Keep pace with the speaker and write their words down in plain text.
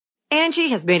Angie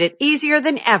has made it easier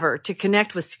than ever to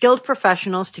connect with skilled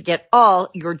professionals to get all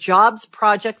your jobs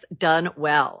projects done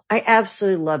well. I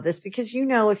absolutely love this because,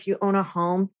 if you own a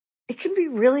home, it can be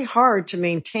really hard to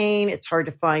maintain. It's hard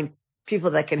to find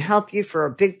people that can help you for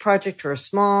a big project or a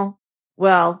small.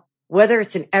 Well, whether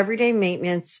it's in everyday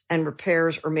maintenance and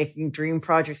repairs or making dream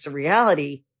projects a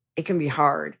reality, it can be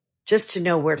hard just to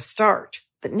know where to start.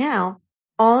 But now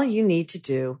all you need to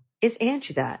do is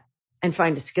Angie that and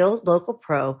find a skilled local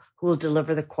pro who will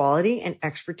deliver the quality and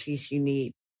expertise you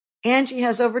need. Angie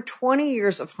has over 20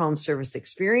 years of home service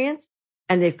experience,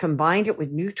 and they've combined it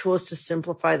with new tools to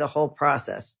simplify the whole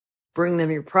process. Bring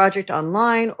them your project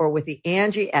online or with the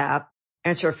Angie app,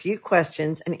 answer a few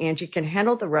questions, and Angie can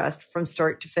handle the rest from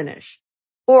start to finish.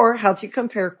 Or help you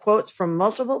compare quotes from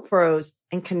multiple pros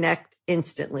and connect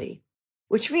instantly,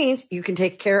 which means you can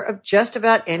take care of just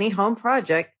about any home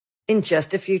project in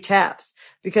just a few taps.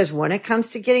 Because when it comes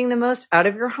to getting the most out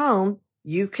of your home,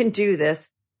 you can do this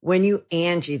when you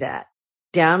Angie that.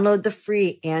 Download the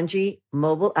free Angie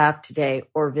mobile app today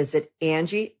or visit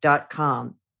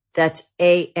Angie.com. That's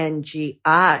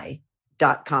ANGI.com.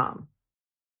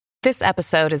 This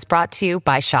episode is brought to you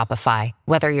by Shopify.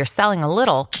 Whether you're selling a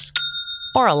little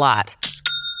or a lot,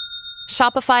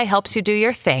 Shopify helps you do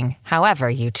your thing, however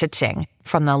you cha-ching.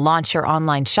 From the launch your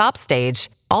online shop stage,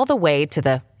 all the way to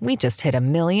the we just hit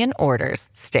 1 million orders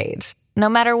stage. No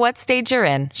matter what stage you're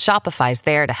in, Shopify's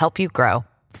there to help you grow.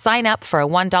 Sign up for a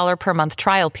 $1 per month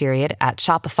trial period at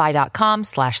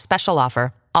shopify.com/special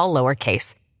offer, all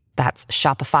lowercase. That's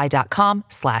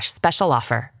shopify.com/special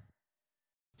offer.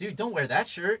 Dude, don't wear that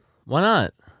shirt. Why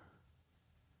not?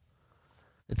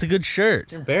 It's a good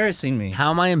shirt. You're embarrassing me. How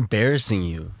am I embarrassing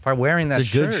you? By wearing that shirt.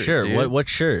 It's a good shirt. Dude. What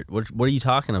shirt? What are you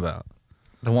talking about?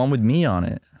 The one with me on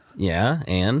it. Yeah,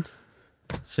 and?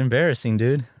 It's embarrassing,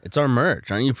 dude. It's our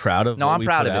merch. Aren't you proud of No, what I'm we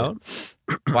proud put of out? it.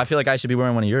 Well, I feel like I should be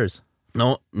wearing one of yours.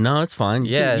 No, it's fine.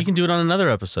 Yeah. You can do it on another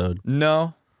episode.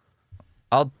 No.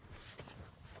 I'm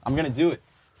going to do it.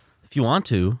 If you want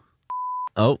to.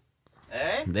 Oh.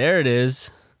 Hey? There it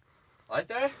is. Like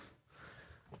that?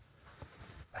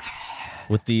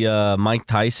 With the Mike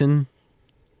Tyson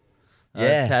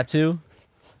tattoo.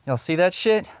 Y'all see that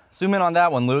shit? Zoom in on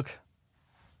that one, Luke.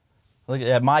 Look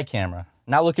at my camera.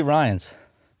 Now look at Ryan's.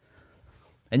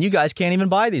 And you guys can't even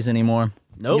buy these anymore.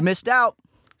 Nope. You missed out.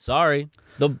 Sorry.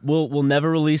 We'll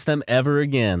never release them ever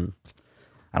again.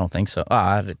 I don't think so.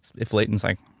 If Leighton's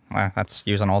like, that's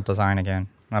using old design again,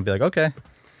 I'd be like, okay.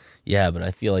 Yeah, but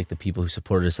I feel like the people who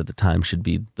supported us at the time should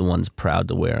be the ones proud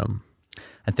to wear them.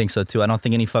 I think so, too. I don't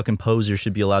think any fucking poser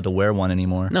should be allowed to wear one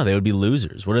anymore. No, they would be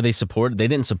losers. What do they support? They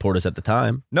didn't support us at the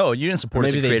time. No, you didn't support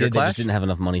us at Maybe they Creator did. Clash? They just didn't have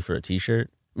enough money for a T-shirt.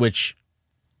 Which,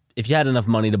 if you had enough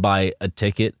money to buy a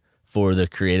ticket for the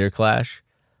Creator Clash,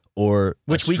 or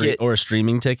or a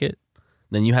streaming ticket,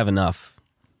 then you have enough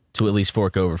to at least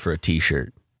fork over for a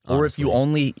T-shirt. Or if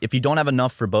you don't have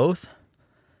enough for both,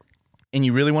 and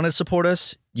you really wanted to support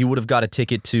us, you would have got a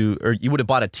ticket to, or you would have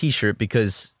bought a T-shirt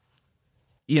because,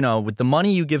 with the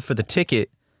money you give for the ticket,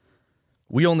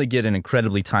 we only get an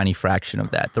incredibly tiny fraction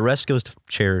of that. The rest goes to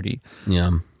charity.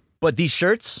 Yeah. But these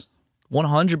shirts,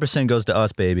 100% goes to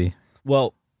us, baby.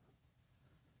 Well,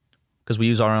 because we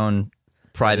use our own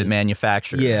private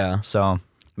manufacturer. Yeah. So,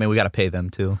 we got to pay them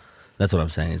too. That's what I'm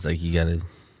saying. It's like you gotta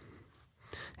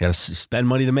spend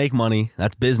money to make money.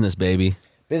 That's business, baby.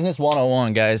 Business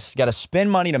 101, guys. Got to spend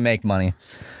money to make money.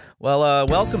 Well,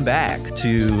 welcome back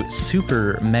to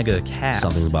Super Mega Cast.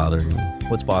 Something's bothering me.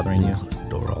 What's bothering you? The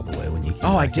door all the way when you.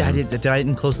 I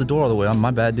didn't close the door all the way.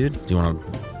 My bad, dude. Do you want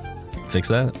to fix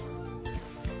that?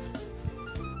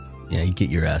 Yeah, you get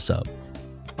your ass up.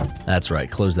 That's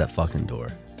right. Close that fucking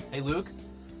door. Hey, Luke.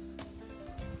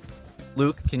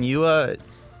 Luke, can you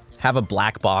have a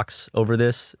black box over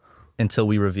this until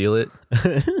we reveal it?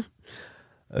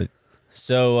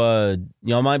 So,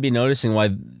 y'all might be noticing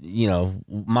why,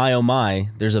 my oh my,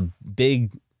 there's a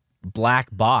big black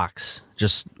box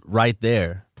just right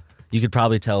there. You could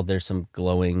probably tell there's some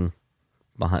glowing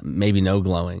behind, maybe no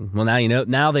glowing. Well, now you know.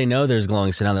 Now they know there's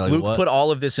glowing, so now they're like, Luke what? put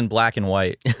all of this in black and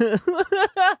white.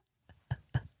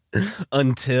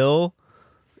 Until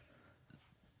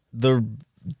the...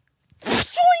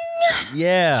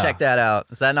 Yeah. Check that out.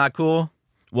 Is that not cool?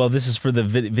 Well, this is for the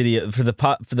video, for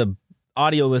the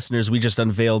audio listeners. We just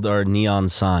unveiled our neon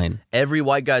sign. Every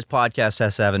White Guys podcast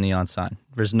has to have a neon sign.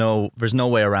 There's no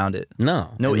way around it.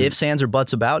 No ifs, ands, or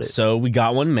buts about it. So we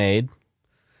got one made.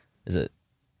 Is it?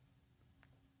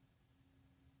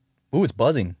 Ooh, it's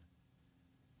buzzing.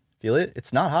 Feel it?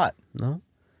 It's not hot. No.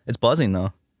 It's buzzing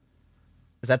though.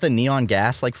 Is that the neon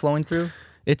gas flowing through?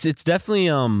 It's definitely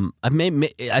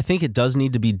I think it does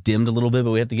need to be dimmed a little bit,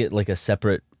 but we have to get like a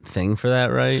separate thing for that,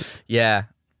 right? Yeah.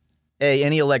 Hey,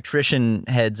 any electrician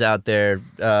heads out there,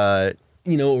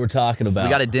 You know what we're talking about. we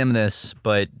got to dim this,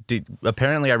 but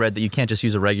apparently I read that you can't just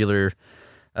use a regular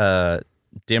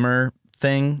dimmer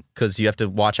thing because you have to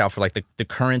watch out for like the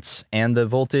currents and the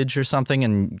voltage or something,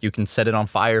 and you can set it on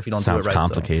fire if you don't Sounds do it right.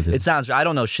 complicated. It sounds. I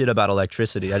don't know shit about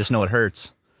electricity. I just know it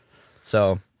hurts.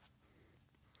 So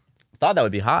thought that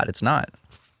would be hot. It's not.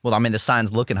 Well, I mean the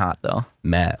sign's looking hot though.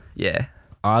 Matt. Yeah.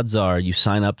 Odds are you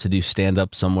sign up to do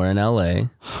stand-up somewhere in LA,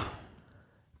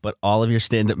 but all of your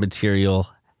stand-up material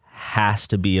has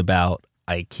to be about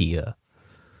IKEA.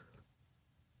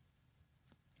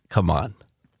 Come on.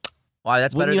 Why?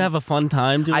 That's Wouldn't better. you have a fun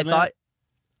time doing that?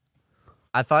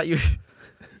 I thought you.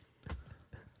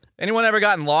 Anyone ever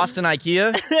gotten lost in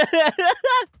IKEA?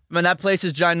 Man, that place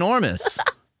is ginormous.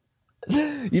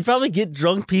 You'd probably get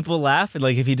drunk people laughing.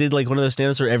 Like if you did like one of those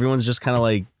stand-ups where everyone's just kind of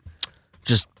like,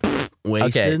 just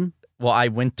wasted. Okay. Well, I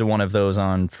went to one of those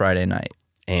on Friday night.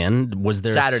 And was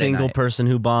there Saturday a single night. person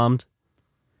who bombed?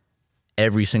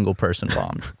 Every single person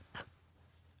bombed.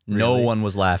 No Really? one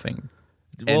was laughing.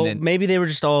 Well, then- maybe they were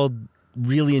just all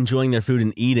really enjoying their food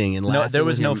and eating and laughing. No, there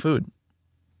was with no your- food.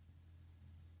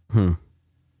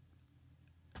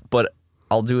 But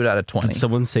I'll do it out of 20. Did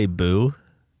someone say boo?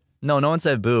 No one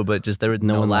said boo, but just there were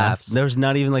no one laughs. laughed. There was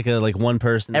not even like one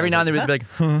person. that Every was now and then like,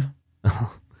 we'd be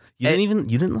like,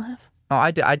 you didn't laugh? oh,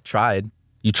 I tried.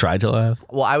 You tried to laugh?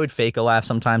 Well, I would fake a laugh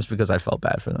sometimes because I felt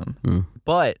bad for them. Hmm.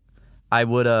 But I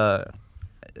would,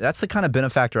 that's the kind of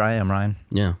benefactor I am, Ryan.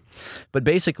 Yeah. But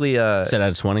basically, Said out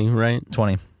of 20, right?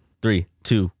 20. 3,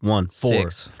 2, 1, 4.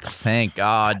 6. Thank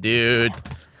God, dude.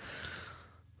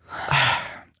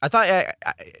 I thought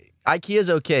IKEA's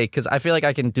okay because I feel like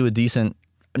I can do a decent,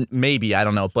 maybe, I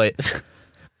don't know, but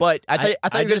I thought you were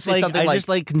going to say something I just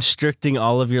like constricting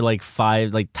all of your like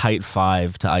tight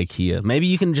 5 to IKEA. Maybe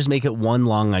you can just make it one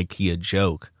long IKEA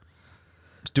joke.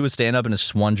 do a stand-up and it's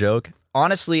just one joke.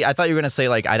 Honestly, I thought you were going to say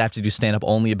like I'd have to do stand-up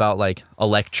only about like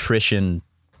electrician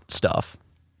stuff,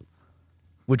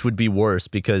 which would be worse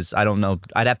because I don't know.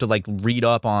 I'd have to like read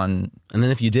up on, And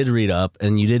then if you did read up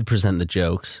and you did present the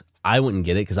jokes, I wouldn't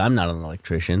get it because I'm not an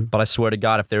electrician. but I swear to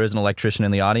God, if there is an electrician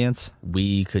in the audience,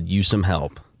 We could use some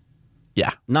help. yeah.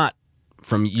 Not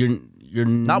from you're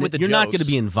Not with the you're not jokes. going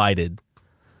to be invited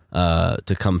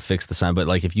to come fix the sign, but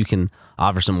like if you can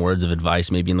offer some words of advice,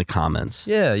 maybe in the comments.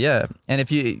 Yeah, yeah. And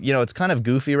if you know, it's kind of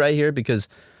goofy right here because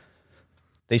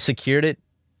they secured it.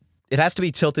 It has to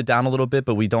be tilted down a little bit,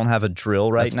 but we don't have a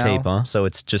drill right That's now. tape, huh? So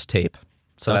it's just tape.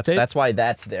 So Duct tape? that's why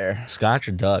that's there. Scotch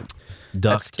or duck?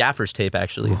 That's Duct. gaffer's tape,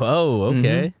 actually. Whoa,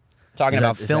 okay. Talking Is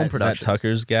about that- is film that- production. Is that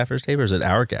Tucker's gaffer's tape or is it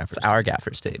our gaffer's? It's our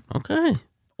gaffer's tape. Okay.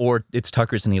 Or it's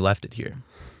Tucker's and he left it here.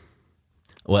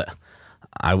 What?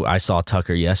 I saw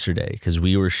Tucker yesterday because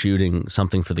we were shooting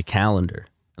something for the calendar,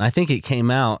 and I think it came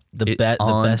out the best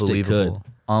it could.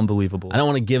 Unbelievable. I don't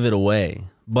want to give it away,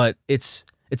 but it's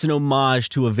an homage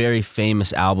to a very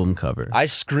famous album cover. I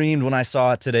screamed when I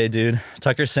saw it today, dude.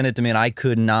 Tucker sent it to me and I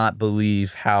could not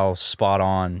believe how spot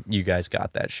on you guys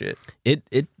got that shit.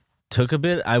 It took a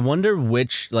bit. I wonder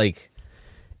which, like,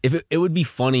 if it would be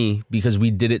funny because we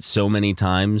did it so many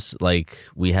times, like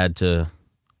we had to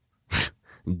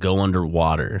go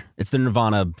underwater. It's the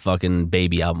Nirvana fucking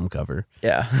Baby album cover.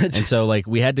 Yeah. And so like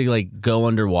we had to like go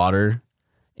underwater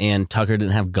and Tucker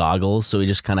didn't have goggles, so he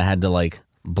just kind of had to like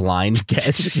blind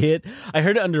guess shit. I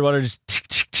heard it underwater just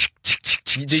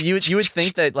you would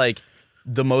think that like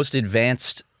the most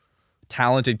advanced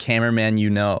talented cameraman you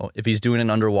know, if he's doing an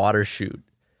underwater shoot,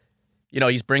 you know,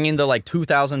 he's bringing the like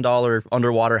 $2,000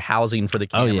 underwater housing for the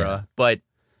Oh, camera. yeah. But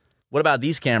what about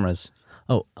these cameras?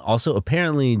 Oh, also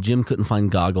apparently Jim couldn't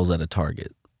find goggles at a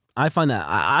Target. I find that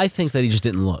I think that he just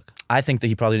didn't look. I think that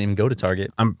he probably didn't even go to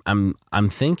Target. I'm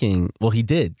thinking, well, he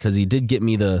did because he did get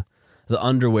me the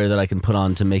underwear that I can put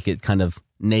on to make it kind of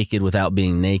naked without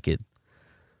being naked.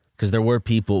 Because there were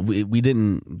people, we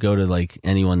didn't go to like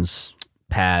anyone's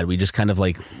pad. We just kind of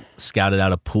like scouted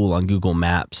out a pool on Google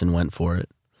Maps and went for it.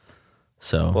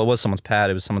 So Well, it was someone's pad.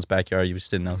 It was someone's backyard. You just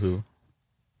didn't know who.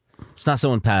 it's not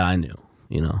someone pad I knew,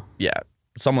 you know. Yeah,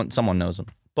 someone knows him.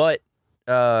 But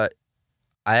I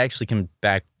actually can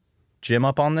back Jim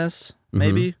up on this,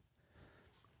 maybe.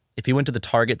 If he went to the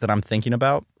Target that I'm thinking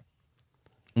about,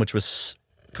 which was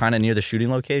kind of near the shooting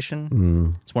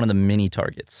location, it's one of the mini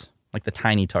Targets, like the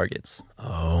tiny Targets.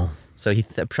 Oh. So he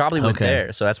probably went Okay.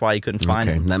 there, so that's why he couldn't find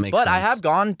Okay, him. that makes But I sense. have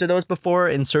gone to those before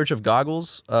in search of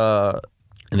goggles.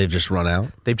 And they've just run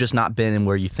out. They've just not been in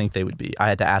where you think they would be. I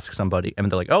had to ask somebody, and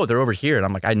they're like, "Oh, they're over here," and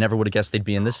I'm like, "I never would have guessed they'd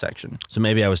be in this section." So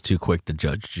maybe I was too quick to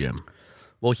judge Jim.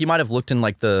 Well, he might have looked in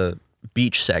like the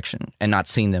beach section and not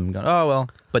seen them. Going, oh well,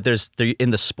 but they're in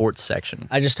the sports section.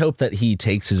 I just hope that he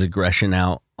takes his aggression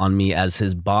out on me as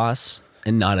his boss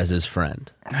and not as his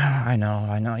friend. I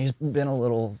know. He's been a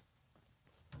little.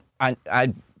 I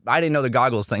didn't know the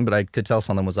goggles thing, but I could tell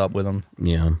something was up with him.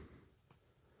 Yeah.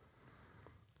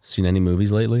 Seen any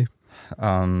movies lately?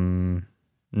 No.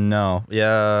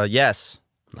 Yeah. Yes.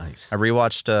 Nice. I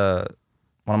rewatched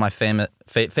one of my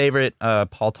favorite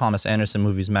Paul Thomas Anderson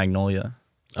movies, Magnolia.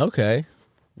 Okay.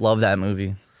 Love that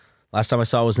movie. Last time I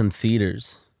saw it was in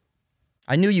theaters.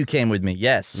 I knew you came with me.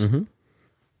 Yes. Mm-hmm.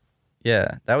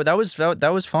 Yeah. That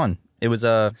was fun. It was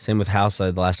Same with House.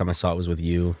 The last time I saw it was with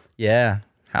you. Yeah.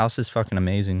 House is fucking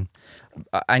amazing.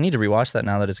 I need to rewatch that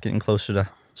now that it's getting closer to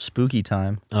spooky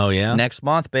time. Oh, yeah? Next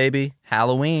month, baby.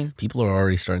 Halloween. People are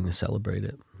already starting to celebrate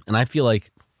it. And I feel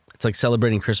like it's like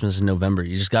celebrating Christmas in November.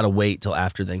 You just got to wait till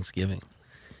after Thanksgiving.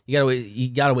 You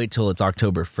gotta wait till it's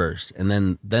October 1st,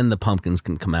 and then the pumpkins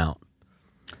can come out.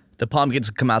 The pumpkins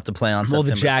come out to play on September 1st.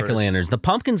 Well, the jack-o'-lanterns. The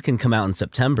pumpkins can come out in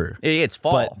September. It's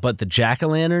fall. But the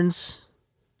jack-o'-lanterns,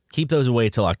 keep those away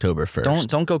till October 1st.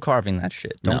 Don't go carving that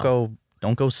shit.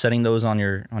 Don't go setting those on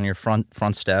your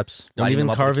front steps. Don't even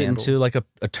carve it into like a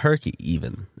turkey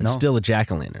even. It's still a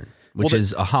jack-o'-lantern, which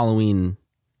is a Halloween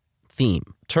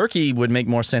theme. Turkey would make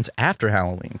more sense after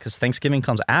Halloween because Thanksgiving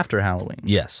comes after Halloween.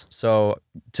 Yes. So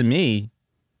to me,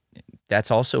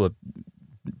 that's also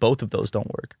both of those don't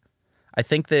work. I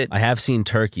think that I have seen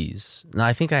turkeys. No,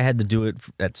 I think I had to do it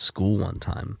at school one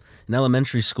time. In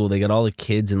elementary school, they got all the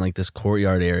kids in like this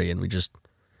courtyard area, and we just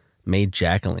made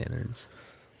jack-o'-lanterns.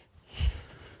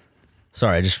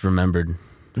 Sorry, I just remembered.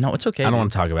 No, it's okay. I don't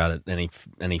want to talk about it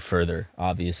any further.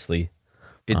 Obviously,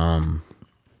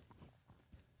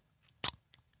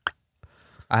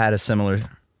 I had a similar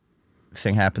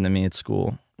thing happen to me at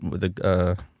school. With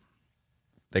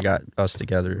they got us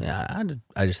together. Yeah,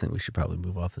 I just think we should probably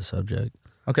move off the subject.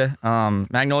 Okay.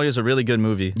 Magnolia is a really good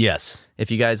movie. Yes.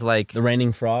 If you guys like The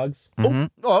Raining Frogs.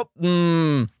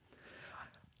 Mm-hmm.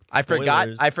 I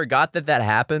Spoilers. forgot that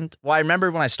happened. Well, I remember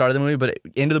when I started the movie, but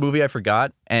into the movie I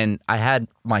forgot, and I had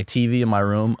my TV in my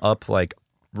room up like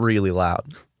really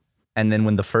loud. And then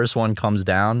when the first one comes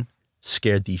down,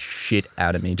 scared the shit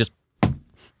out of me. Just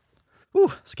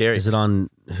scary. Is it on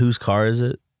whose car is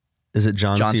it? Is it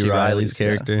John C. Reilly's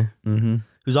character? Yeah. Mm-hmm.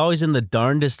 Who's always in the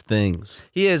darndest things.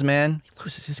 He is, man. He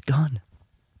loses his gun.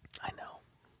 I know.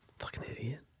 Fucking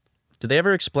idiot. Did they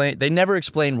ever explain? They never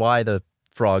explain why the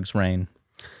frogs rain.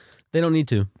 They don't need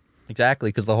to. Exactly,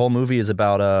 because the whole movie is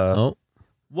about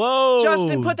Whoa!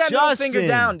 Justin, put that middle finger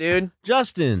down, dude.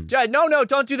 Justin. No,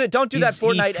 don't do that. Don't do that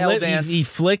Fortnite L dance. He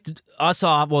flicked us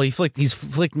off. Well, he's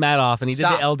flicked Matt off, and he did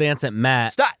the L dance at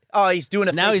Matt. Stop! Oh, he's doing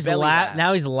a now fake he's belly laugh.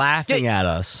 Now he's laughing at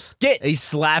us. He's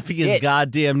slapping his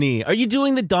goddamn knee. Are you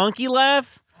doing the donkey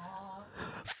laugh?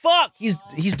 Fuck! He's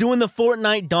doing the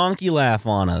Fortnite donkey laugh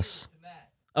on us.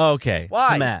 Okay.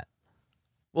 Why? To Matt.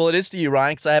 Well, it is to you,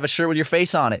 Ryan, because I have a shirt with your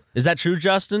face on it. Is that true,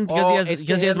 Justin? Because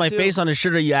he has my face on his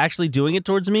shirt. Are you actually doing it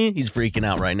towards me? He's freaking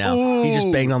out right now. Ooh. He just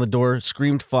banged on the door,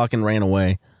 screamed fuck, and ran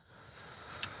away.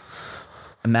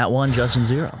 And Matt 1, Justin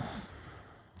 0.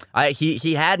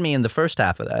 He had me in the first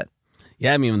half of that.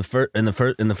 Yeah, I mean in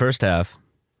the first half.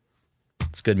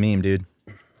 It's a good meme, dude.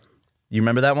 You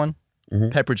remember that one? Mm-hmm.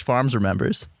 Pepperidge Farms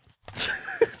remembers.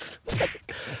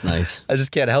 That's nice. I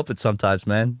just can't help it sometimes,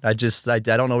 man. I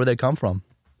don't know where they come from.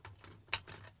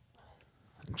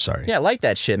 I'm sorry. Yeah, light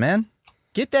that shit, man.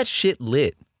 Get that shit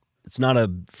lit. It's not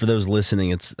for those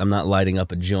listening, I'm not lighting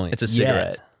up a joint. It's a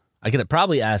cigarette. Yet. I could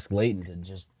probably ask Leighton to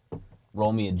just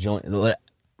roll me a joint. I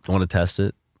want to test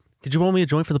it. Could you roll me a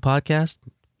joint for the podcast?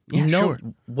 Yeah, sure.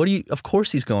 Of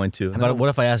course he's going to. What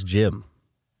if I ask Jim?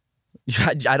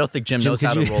 I don't think Jim knows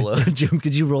how to roll a... Jim,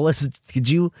 could you roll us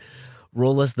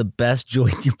the best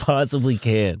joint you possibly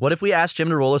can? What if we ask Jim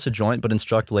to roll us a joint, but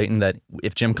instruct Leighton that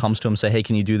if Jim comes to him and say, hey,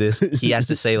 can you do this? He has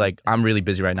to say, like, I'm really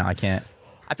busy right now. I can't.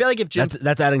 I feel like if Jim...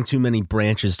 That's adding too many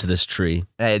branches to this tree.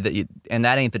 Hey, and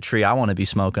that ain't the tree I want to be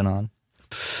smoking on.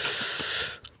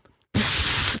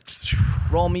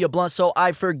 Roll me a blunt so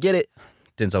I forget it.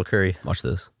 Denzel Curry. Watch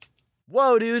this.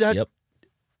 Whoa, dude. Yep.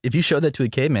 If you showed that to a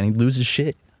caveman, he'd lose his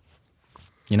shit.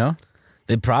 You know?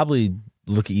 They'd probably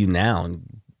look at you now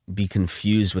and be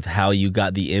confused with how you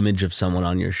got the image of someone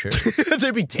on your shirt.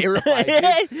 They'd be terrified,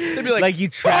 dude. They'd be like you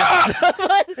trapped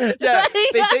someone. Yeah,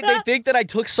 they think that I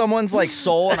took someone's like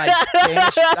soul and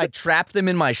I trapped them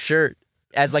in my shirt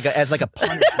as like a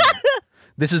punishment.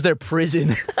 This is their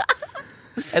prison.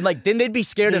 And like then they'd be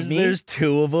scared of me. There's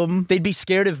two of them. They'd be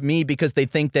scared of me because they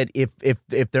think that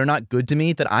if they're not good to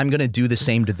me, that I'm gonna do the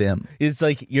same to them. It's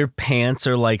like your pants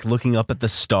are like looking up at the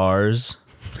stars.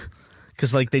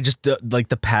 Because like they just like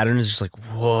the pattern is just like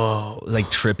whoa, like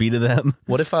trippy to them.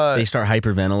 What if They start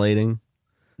hyperventilating?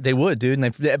 they would, dude?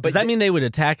 And but Does that mean they would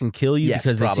attack and kill you Yes,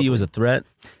 because they see you probably. as a threat,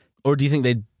 or do you think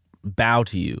they'd bow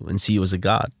to you and see you as a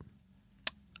god?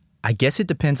 I guess it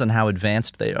depends on how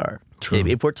advanced they are. True.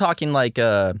 If we're talking like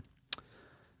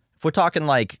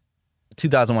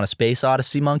 2001: A Space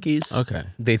Odyssey monkeys, Okay.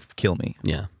 they'd kill me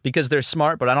Yeah. because they're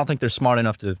smart, but I don't think they're smart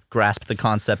enough to grasp the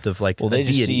concept of like Well, a they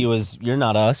just deity. see you as you're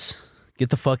not us. Get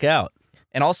the fuck out.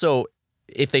 And also,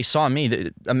 if they saw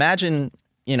me, imagine,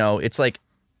 it's like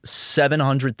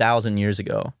 700,000 years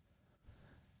ago,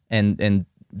 and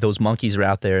those monkeys are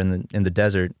out there in the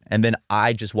desert, and then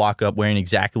I just walk up wearing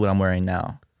exactly what I'm wearing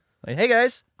now. Like, hey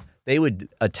guys, they would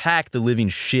attack the living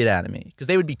shit out of me because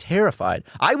they would be terrified.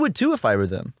 I would too if I were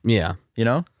them. Yeah. You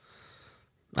know?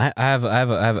 I have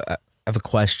a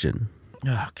question.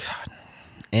 Oh God.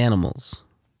 Animals.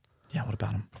 Yeah. What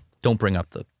about them? Don't bring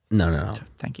up the. No.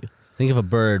 Thank you. Think of a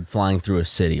bird flying through a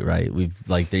city, right? We've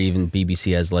like there even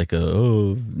BBC has like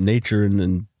nature and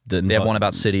then They have one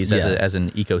about cities as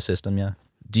an ecosystem. Yeah.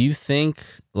 Do you think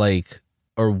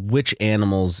or which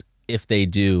animals, if they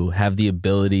do, have the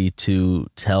ability to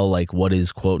tell like what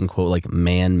is quote unquote like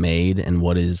man-made and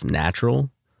what is natural?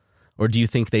 Or do you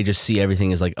think they just see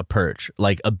everything as like a perch?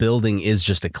 Like a building is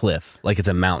just a cliff, like it's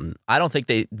a mountain. I don't think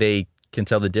they can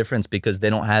tell the difference because they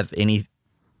don't have anything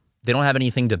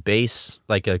to base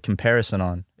like a comparison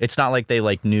on. It's not like they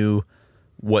like knew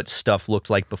what stuff looked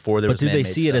like before there But was do they man-made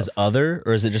see it stuff. as other,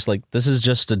 or is it just like this is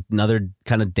just another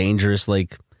kind of dangerous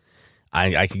like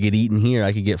I could get eaten here,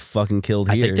 I could get fucking killed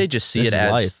I here. think they just see This it is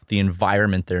as life. the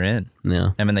environment they're in. Yeah.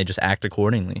 And then they just act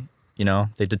accordingly.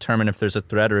 They determine if there's a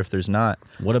threat or if there's not.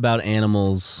 What about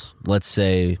animals? Let's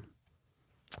say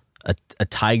a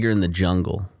tiger in the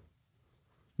jungle.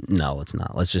 No, let's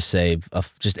not. Let's just say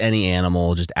just any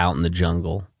animal just out in the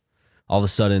jungle. All of a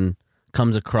sudden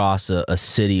comes across a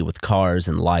city with cars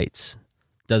and lights.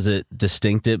 Does it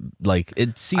distinct it? Like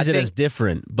it sees it as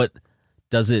different, but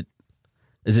is it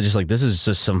just like this is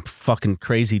just some fucking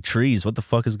crazy trees? What the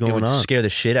fuck is It going would on? scare the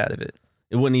shit out of it.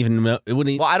 It wouldn't even. Well,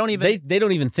 I don't even. They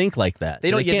don't even think like that.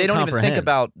 They So don't. can't They don't even comprehend. think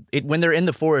about it when they're in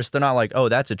the forest. They're not like, oh,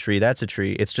 that's a tree. That's a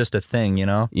tree. It's just a thing,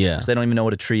 Yeah. Because they don't even know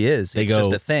what a tree is. They It's go,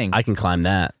 just a thing. I can climb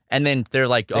that. And then they're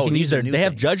like, They oh, can use these are their. new They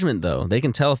have things. judgment though. They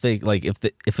can tell if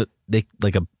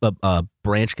a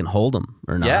branch can hold them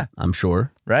or not. Yeah. I'm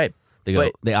sure. Right. They go.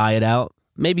 But- They eye it out.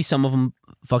 Maybe some of them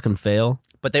fucking fail.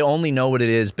 But they only know what it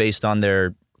is based on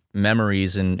their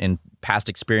memories and past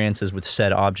experiences with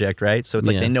said object, right? So it's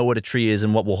like Yeah. they know what a tree is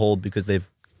and what will hold because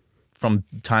from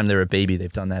time they're a baby,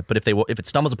 they've done that. But if it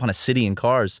stumbles upon a city and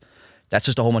cars, that's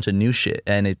just a whole bunch of new shit,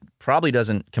 and it probably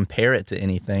doesn't compare it to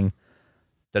anything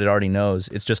that it already knows.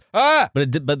 It's just But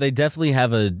they definitely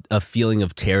have a feeling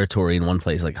of territory in one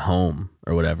place, like home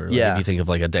or whatever. Like Yeah. If you think of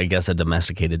like a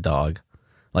domesticated dog,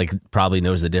 like probably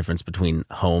knows the difference between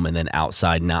home and then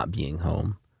outside not being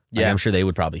home. Like, Yeah. I'm sure they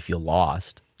would probably feel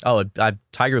lost. Oh, a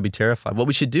tiger would be terrified. What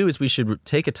we should do is we should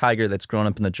take a tiger that's grown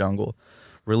up in the jungle,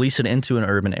 release it into an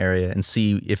urban area, and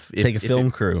see if Take a film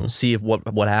crew. see if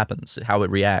what happens, how it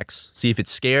reacts, see if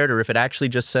it's scared or if it actually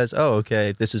just says, "Oh,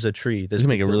 okay, this is a tree." This We can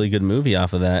make a really good movie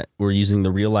off of that. We're using the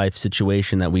real life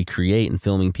situation that we create and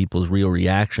filming people's real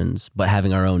reactions, but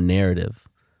having our own narrative.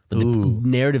 But the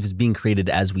narrative is being created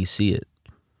as we see it.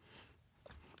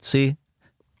 See,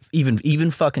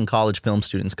 even fucking college film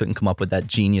students couldn't come up with that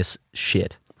genius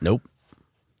shit. Nope.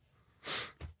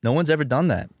 No one's ever done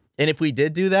that. And if we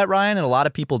did do that, Ryan, and a lot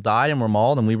of people died and were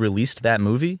mauled, and we released that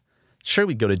movie, sure,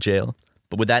 we'd go to jail.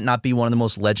 But would that not be one of the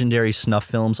most legendary snuff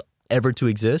films ever to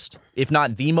exist? If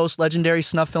not the most legendary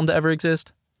snuff film to ever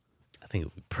exist? I think it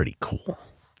would be pretty cool,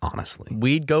 honestly.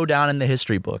 We'd go down in the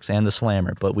history books and the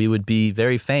Slammer, but we would be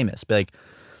very famous. Be like,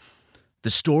 the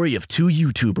story of two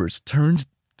YouTubers turned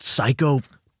psycho,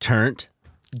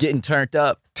 getting turned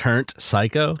up. Turnt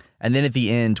psycho? And then at the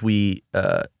end, we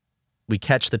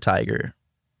catch the tiger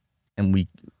and we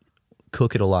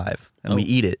cook it alive and we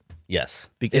eat it. Yes.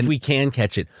 Be- If and- we can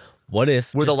catch it. What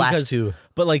if We're just the last because- two.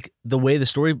 But like the way the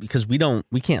story, because we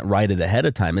can't write it ahead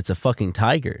of time. It's a fucking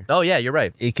tiger. Oh yeah, you're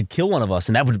right. It could kill one of us,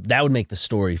 and that would make the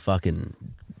story fucking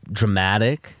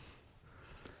dramatic.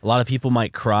 A lot of people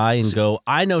might cry and go,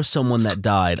 "I know someone that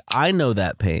died. I know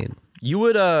that pain." You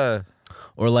would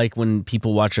Or like when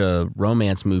people watch a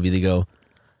romance movie, they go,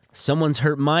 "Someone's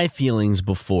hurt my feelings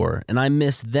before, and I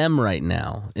miss them right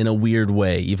now in a weird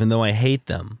way, even though I hate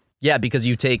them." yeah, because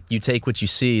you take what you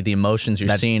see, the emotions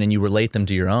you're seeing, and you relate them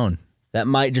to your own. That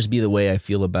might just be the way I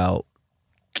feel about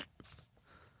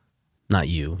not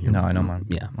you. No, I know mom.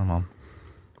 Yeah. My mom.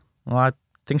 Well, I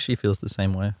think she feels the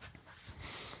same way.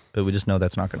 But we just know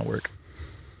that's not going to work.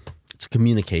 It's a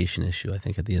communication issue, I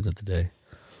think, at the end of the day.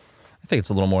 I think it's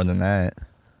a little more than that.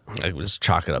 I would just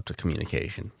chalk it up to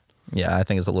communication. Yeah, I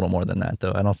think it's a little more than that,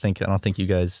 though. I don't think you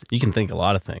guys. You can think a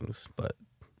lot of things, but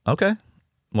Okay.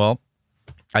 Well,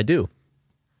 I do.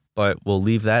 But we'll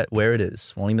leave that where it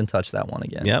is. Won't even touch that one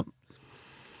again. yep.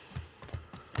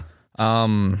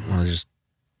 Wanna just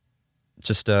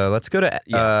Let's go to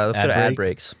ad break?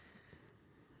 breaks.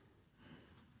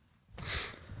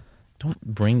 Don't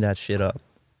bring that shit up.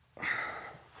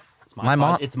 It's My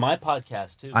mom- It's my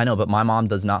podcast too. I know, but my mom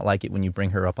does not like it when you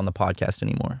bring her up on the podcast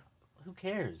anymore. Who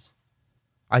cares?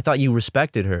 I thought you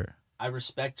respected her. I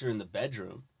respect her in the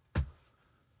bedroom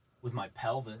with my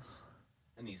pelvis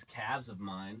and these calves of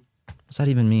mine. What's that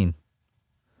even mean?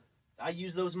 I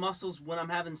use those muscles when I'm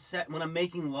when I'm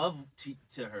making love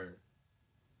to her.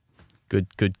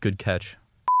 Good catch.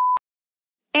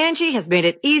 Angie has made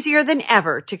it easier than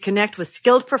ever to connect with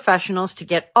skilled professionals to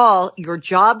get all your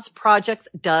jobs projects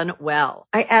done well.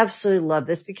 I absolutely love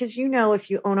this because, if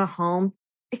you own a home,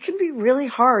 it can be really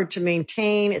hard to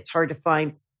maintain. It's hard to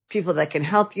find people that can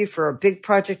help you for a big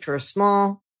project or a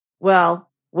small.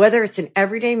 Well, whether it's in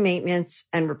everyday maintenance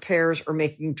and repairs or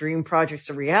making dream projects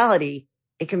a reality,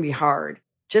 it can be hard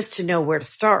just to know where to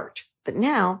start. But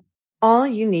now all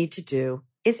you need to do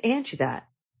is Angie that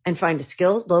and find a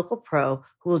skilled local pro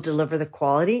who will deliver the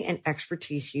quality and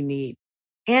expertise you need.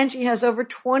 Angie has over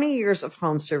 20 years of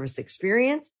home service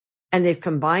experience, and they've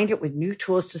combined it with new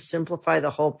tools to simplify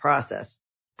the whole process.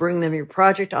 Bring them your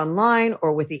project online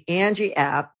or with the Angie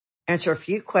app, answer a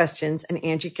few questions, and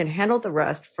Angie can handle the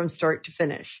rest from start to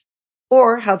finish.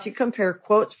 Or help you compare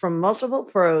quotes from multiple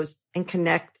pros and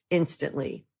connect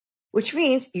instantly, which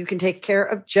means you can take care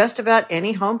of just about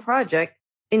any home project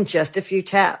in just a few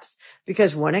taps.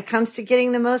 Because when it comes to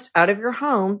getting the most out of your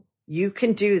home, you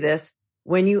can do this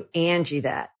when you Angie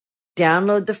that.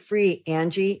 Download the free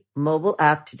Angie mobile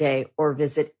app today or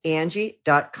visit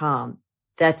Angie.com.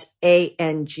 That's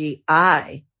ANGI.com.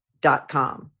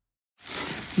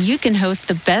 You can host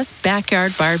the best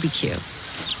backyard barbecue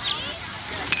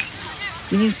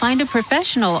when you find a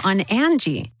professional on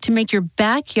Angie to make your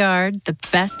backyard the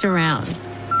best around.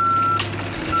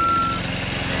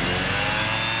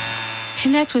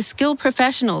 Connect with skilled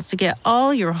professionals to get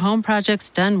all your home projects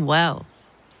done well.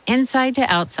 Inside to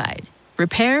outside,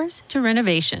 repairs to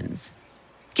renovations.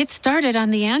 Get started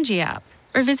on the Angie app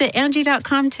or visit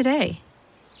Angie.com today.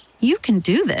 You can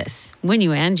do this when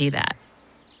you Angie that.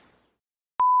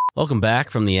 Welcome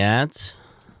back from the ads.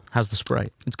 How's the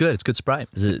Sprite? It's good. It's good Sprite.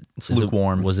 It's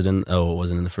lukewarm. Was it in? Oh, it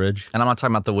wasn't in the fridge. And I'm not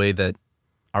talking about the way that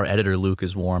our editor Luke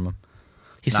is warm.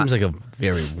 He seems like a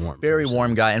very warm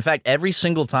warm guy. In fact, every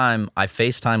single time I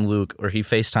FaceTime Luke or he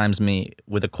FaceTimes me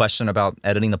with a question about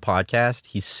editing the podcast,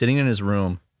 he's sitting in his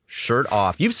room, shirt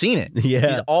off. You've seen it.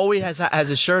 Yeah. He always has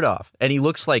his shirt off, and he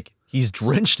looks like he's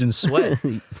drenched in sweat.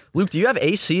 Luke, do you have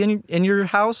AC in your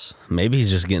house? Maybe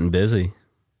he's just getting busy.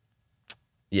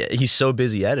 Yeah, he's so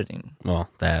busy editing.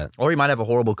 Well, that. Or he might have a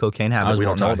horrible cocaine habit we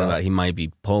don't know about. He might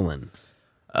be pulling.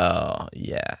 Oh,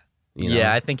 yeah.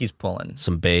 Yeah, I think he's pulling.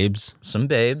 Some babes. Some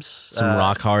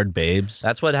rock hard babes.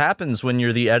 That's what happens when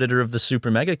you're the editor of the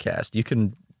Super Mega Cast. You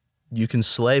can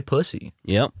slay pussy.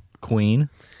 Yep. Queen.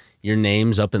 Your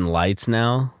name's up in lights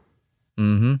now.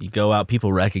 Mm-hmm. You go out,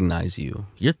 people recognize you.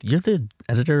 You're the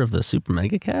editor of the Super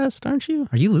Mega Cast, aren't you?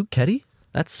 Are you Luke Ketty?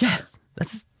 That's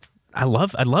I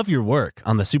love your work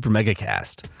on the Super Mega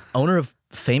Cast. Owner of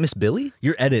Famous Billy?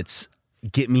 Your edits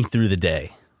get me through the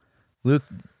day. Luke,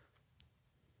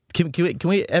 can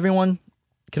everyone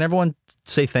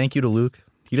say thank you to Luke?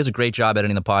 He does a great job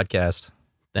editing the podcast.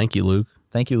 Thank you, Luke.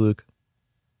 Thank you, Luke.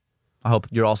 I hope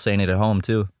you're all saying it at home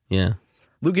too. Yeah.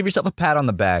 Luke, give yourself a pat on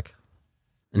the back.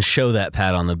 And show that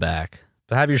pat on the back.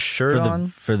 To have your shirt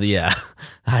on? Yeah.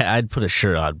 I'd put a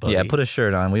shirt on, buddy. Yeah, put a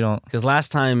shirt on. We don't. Because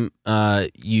last time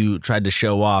you tried to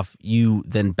show off, you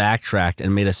then backtracked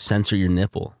and made us censor your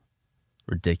nipple.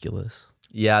 Ridiculous.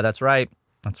 Yeah, that's right.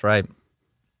 That's right.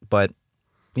 But,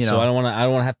 so I don't want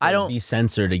to have to be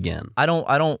censored again. I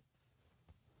don't.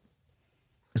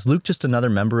 Is Luke just another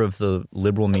member of the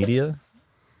liberal media?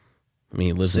 I mean,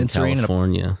 he lives in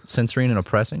California. Censoring and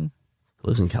oppressing? He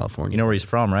lives in California. You know where he's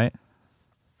from, right?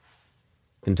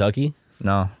 Kentucky?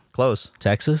 No. Close.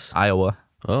 Texas? Iowa.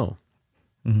 Oh.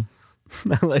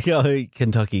 Mm-hmm. I like how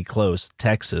Kentucky close.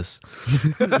 Texas.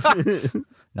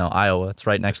 No, Iowa. It's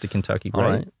right next to Kentucky, right? All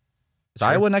right. Is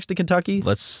Iowa next to Kentucky?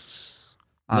 Let's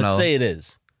say it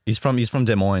is. He's from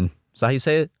Des Moines. Is that how you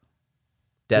say it?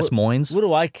 Des Moines? What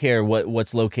do I care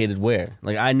what's located where?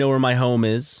 Like, I know where my home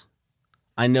is.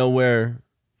 I know where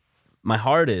my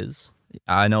heart is.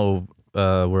 I know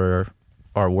where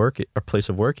our place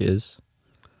of work is.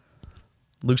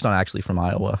 Luke's not actually from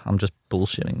Iowa. I'm just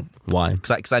bullshitting. Why?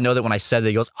 Because I know that when I said that,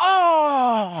 he goes,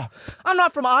 "Oh, I'm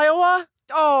not from Iowa."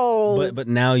 Oh, But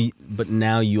now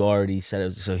you already said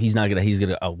it. So he's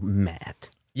gonna. Oh, Matt.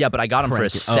 yeah, but I got him for a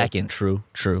second. True.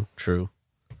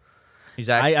 He's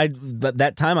But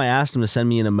that time I asked him to send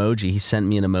me an emoji. He sent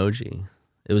me an emoji.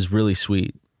 It was really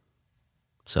sweet.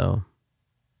 So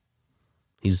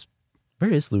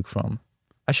where is Luke from?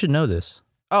 I should know this.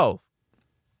 Oh,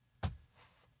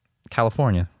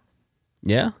 California.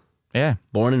 Yeah. Yeah,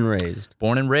 Born and raised.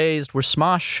 Where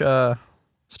Smosh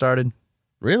started.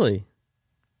 Really?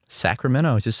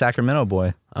 Sacramento. He's a Sacramento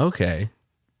boy. Okay.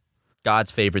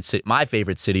 God's favorite city, my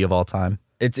favorite city of all time.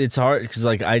 It's hard because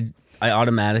like I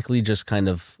automatically just kind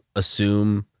of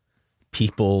assume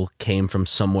people came from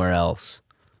somewhere else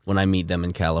when I meet them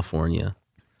in California.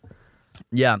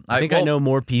 Yeah, I think I know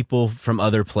more people from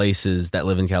other places that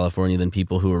live in California than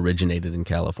people who originated in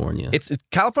California.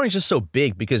 California's just so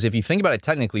big because if you think about it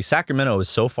technically, Sacramento is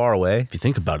so far away. If you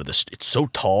think about it, it's so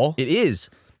tall. It is.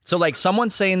 So like someone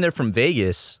saying they're from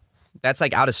Vegas, that's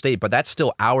like out of state, but that's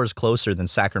still hours closer than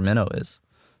Sacramento is.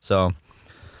 So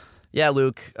yeah,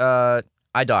 Luke, I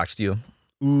doxed you.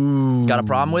 Ooh. Got a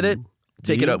problem with it?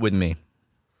 Take it up with me.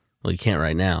 Well, you can't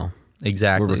right now.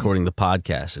 Exactly. We're recording the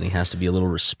podcast, and he has to be a little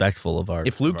respectful of our.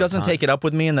 If Luke doesn't take it up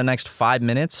with me in the next 5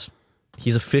 minutes,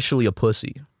 he's officially a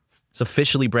pussy. He's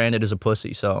officially branded as a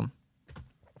pussy. So I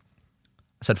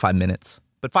said 5 minutes,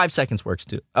 but 5 seconds works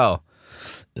too. Oh,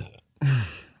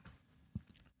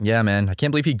 yeah, man. I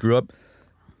can't believe he grew up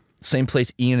same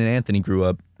place Ian and Anthony grew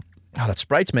up. Oh, that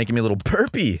Sprite's making me a little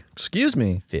burpy. Excuse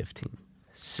me. 15,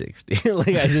 60. Like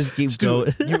I just keep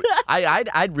going.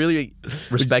 I'd really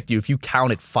respect you if you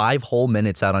counted 5 whole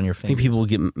minutes out on your I think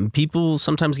fingers. people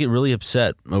sometimes get really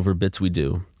upset over bits we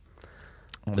do.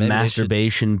 Well, The maybe they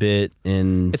masturbation bit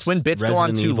in It's when bits go on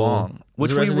Resident too Evil. long,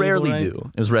 which Was it we Resident Evil, rarely right?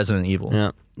 do. It was Resident Evil.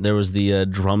 Yeah, there was the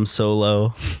drum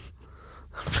solo.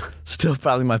 Still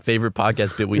probably my favorite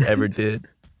podcast bit we ever did.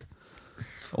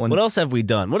 What else have we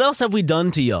done? What else have we done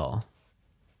to y'all?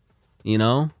 You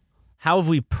know, how have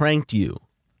we pranked you?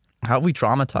 How have we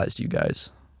traumatized you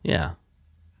guys? Yeah,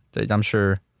 I'm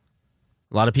sure.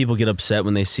 a lot of people get upset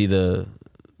when they see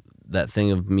that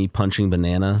thing of me punching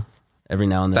Banana. Every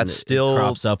now and then, That's still- it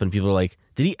crops up, and people are like,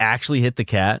 "Did he actually hit the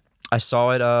cat?" I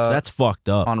saw it 'Cause that's fucked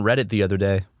up. on Reddit the other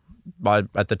day,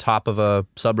 at the top of a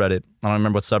subreddit. I don't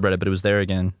remember what subreddit, but it was there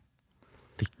again.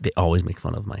 They always make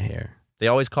fun of my hair. They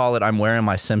always call it "I'm wearing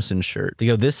my Simpsons shirt." They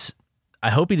go, "This." I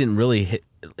hope he didn't really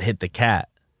hit the cat.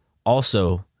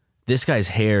 Also, this guy's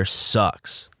hair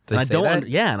sucks. They And I say don't. that?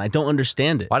 Yeah, and I don't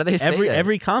understand it. Why do they say that?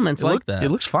 Every comment's like that? It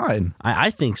looks fine.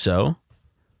 I think so.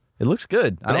 It looks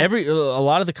good. But a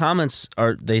lot of the comments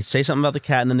are they say something about the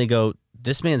cat and then they go,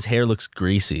 "This man's hair looks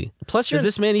greasy." Plus, Does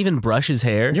this man even brush his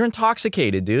hair? you're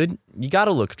intoxicated, dude. You got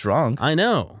to look drunk. I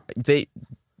know.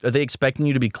 Are they expecting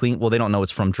you to be clean? Well, they don't know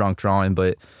it's from drunk drawing,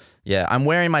 but yeah, I'm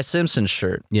wearing my Simpsons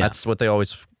shirt. Yeah. That's what they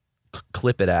always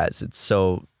clip it as. It's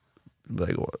so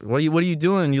like, what are you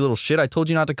doing, you little shit? I told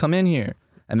you not to come in here.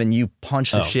 And then you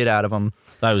punch the shit out of them.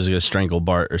 Thought I was gonna strangle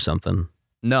Bart or something.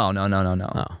 No. Oh.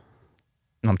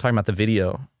 No, I'm talking about the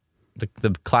video.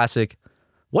 The classic.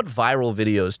 What viral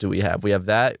videos do we have? We have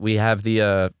that. We have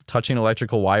the touching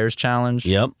electrical wires challenge.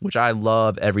 Yep. Which I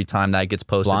love every time that gets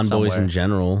posted Blonde somewhere. boys in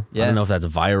general. I Yeah. don't know if that's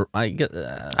viral.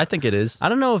 I think it is. I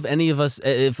don't know if any of us,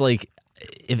 if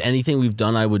anything we've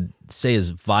done, I would say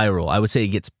is viral. I would say it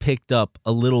gets picked up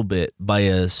a little bit by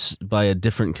a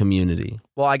different community.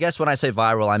 Well, I guess when I say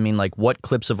viral, I mean like what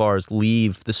clips of ours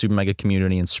leave the Super Mega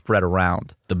community and spread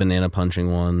around. The banana punching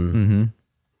one. Mm-hmm.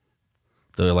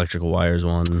 The electrical wires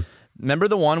one. Remember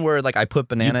the one where like I put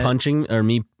banana?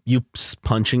 You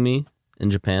punching me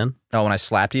in Japan? Oh, when I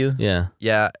slapped you? Yeah.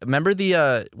 Yeah. Remember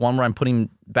the one where I'm putting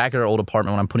back at our old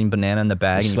apartment when I'm putting banana in the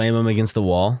bag? You and slam him against the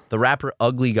wall. the rapper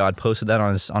Ugly God posted that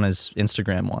on his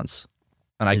Instagram once,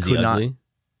 and I Is could he not. ugly?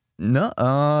 No.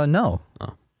 No.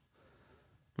 Oh.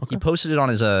 He posted it on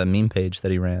his meme page that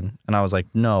he ran, and I was like,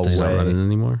 no Does he way. not run it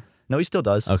anymore? No, he still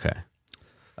does. Okay.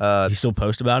 He still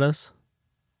post about us?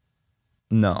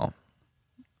 No.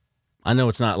 I know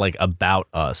it's not like about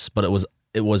us, but it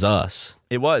was us.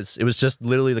 It was just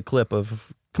literally the clip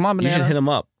of "Come on, You banana." should hit him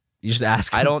up. You should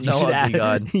ask him. I don't know, Ugly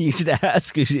God. You should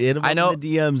ask. You should hit him I up know- in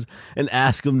the DMs and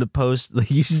ask him to post.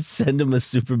 Like, you should send him a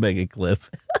super mega clip.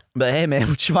 But hey, man,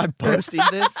 would you mind posting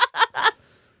this?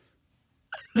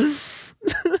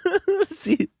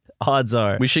 See, odds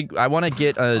are. We should. I want to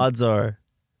get a Odds are.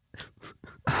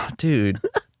 dude.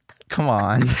 Come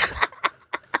on.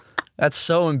 That's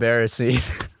so embarrassing.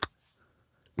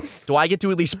 Do I get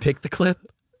to at least pick the clip?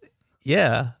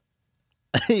 Yeah.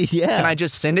 Yeah. Can I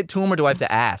just send it to him or do I have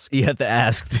to ask? You have to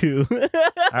ask, too. All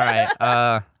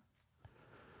right.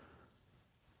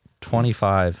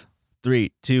 25.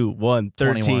 3, 2, 1,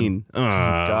 13. Oh,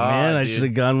 man, I dude. should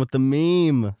have gone with the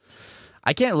meme.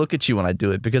 I can't look at you when I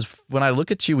do it because when I look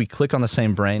at you, we click on the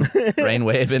same brain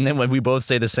wave, and then when we both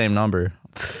say the same number,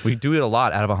 we do it a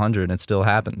lot out of 100, and it still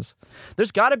happens.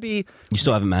 There's got to be. You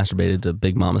still haven't masturbated to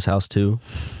Big Mama's house, too?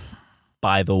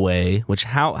 By the way, which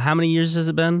how many years has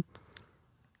it been?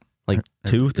 Like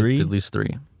 2, 3? At least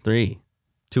 3. 3.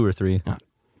 2 or 3.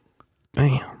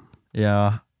 Damn.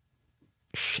 Yeah.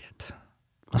 Shit.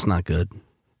 That's not good.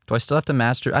 Do I still have to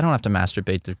masturbate? I don't have to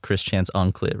masturbate to Chris Chan's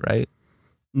Unclit, right?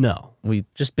 No.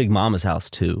 Just Big Mama's house,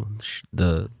 too.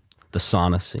 The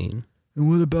sauna scene. And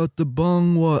what about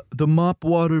the mop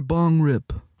water bong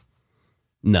rip?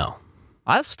 No.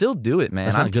 I'll still do it, man.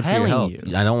 That's I'm not good for your telling health.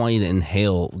 you. I don't want you to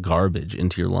inhale garbage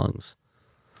into your lungs.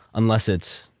 Unless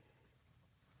it's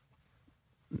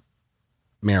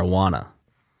marijuana.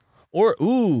 Or,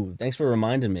 ooh, thanks for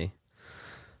reminding me.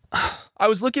 I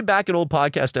was looking back at old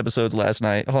podcast episodes last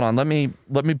night. Hold on, let me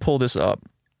pull this up.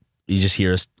 You just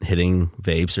hear us hitting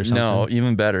vapes or something? No,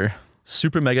 even better.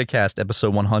 Super Mega Cast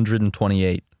episode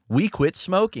 128. We quit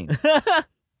smoking.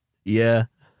 Yeah.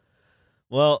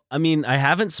 Well, I mean, I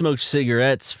haven't smoked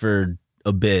cigarettes for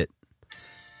a bit.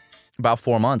 About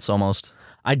 4 months almost.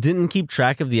 I didn't keep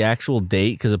track of the actual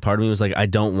date because a part of me was like, I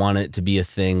don't want it to be a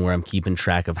thing where I'm keeping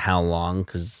track of how long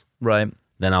because Right.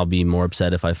 then I'll be more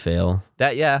upset if I fail.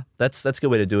 That's a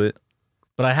good way to do it.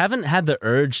 But I haven't had the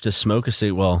urge to smoke a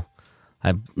cigarette. Well, I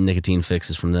have nicotine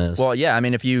fixes from this. Well, yeah, I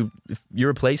mean, if you're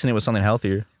replacing it with something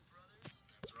healthier.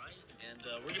 That's right. And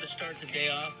we're going to start today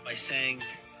off by saying,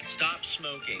 stop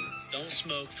smoking. Don't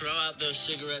smoke. Throw out those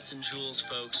cigarettes and Juuls,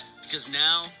 folks. Because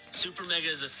now, Super Mega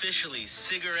is officially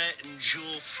cigarette and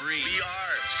Juul free. We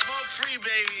are smoke free,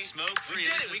 baby. Smoke free. We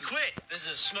did it. We quit. This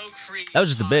is a smoke free. That was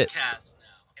just a bit. podcast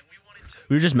now. And we wanted to.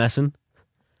 We were just messing.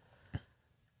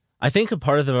 I think a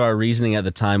part of our reasoning at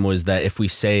the time was that if we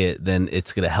say it, then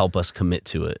it's going to help us commit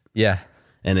to it. Yeah.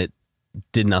 And it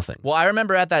did nothing. Well, I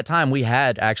remember at that time we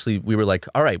were like,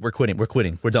 all right, we're quitting,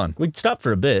 we're done. We stopped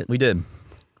for a bit. We did.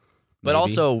 But Maybe.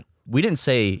 also, we didn't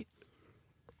say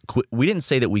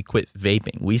that we quit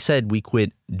vaping. We said we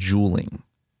quit juuling,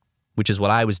 which is what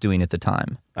I was doing at the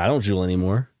time. I don't Juul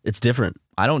anymore. It's different.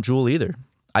 I don't Juul either.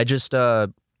 I just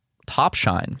top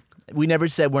shine. We never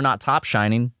said we're not top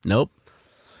shining. Nope.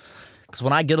 Because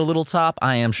when I get a little top,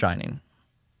 I am shining.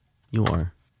 You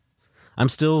are. I'm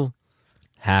still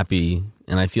happy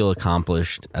and I feel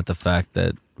accomplished at the fact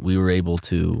that we were able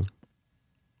to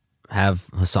have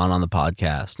Hassan on the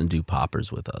podcast and do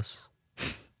poppers with us.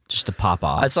 Just to pop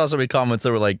off. I saw so many comments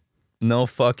that were like, no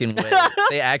fucking way.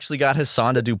 They actually got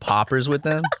Hassan to do poppers with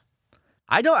them.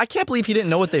 I can't believe he didn't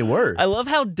know what they were. I love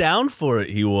how down for it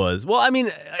he was. Well, I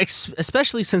mean,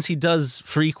 especially since he does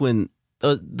frequent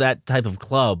that type of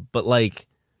club, but like,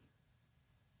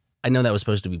 I know that was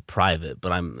supposed to be private,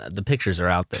 but the pictures are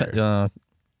out there.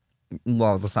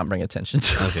 Well, let's not bring attention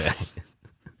to it.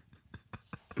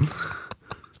 Okay.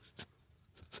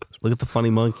 Look at the funny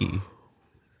monkey.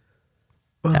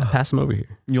 Pass him over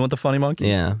here. You want the funny monkey?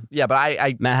 Yeah. Yeah, but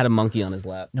I Matt had a monkey on his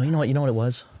lap. no, you know what it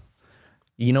was?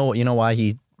 You know why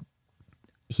he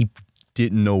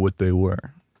didn't know what they were?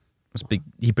 It was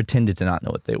he pretended to not know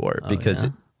what they were because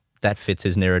that fits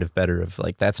his narrative better of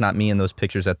like, that's not me in those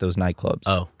pictures at those nightclubs.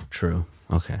 Oh, true.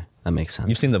 Okay. That makes sense.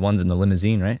 You've seen the ones in the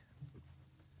limousine, right?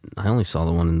 I only saw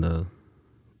the one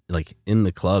in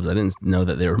the clubs. I didn't know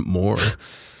that there were more.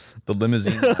 The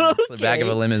limousine. It's the back of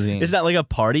a limousine. Is that like a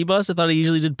party bus? I thought he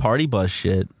usually did party bus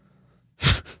shit.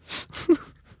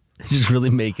 Just really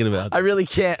making about I really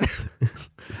can't.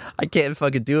 I can't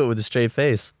fucking do it with a straight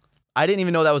face. I didn't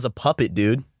even know that was a puppet,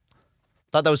 dude.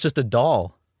 Thought that was just a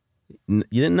doll. You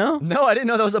didn't know? No, I didn't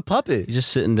know that was a puppet. He's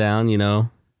just sitting down, you know.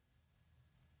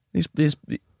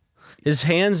 His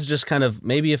hands just kind of,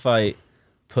 maybe if I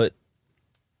put,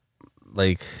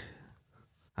 like,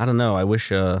 I don't know, I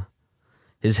wish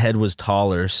his head was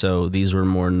taller so these were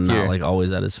more not Here. like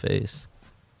always at his face.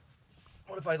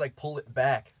 What if I like pull it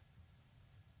back?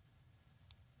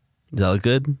 Does that look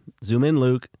good? Zoom in,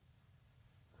 Luke.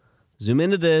 Zoom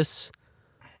into this.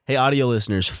 Hey, audio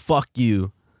listeners, fuck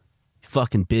you.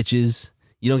 Fucking bitches.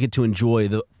 You don't get to enjoy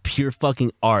the pure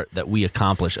fucking art that we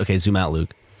accomplish. Okay, zoom out,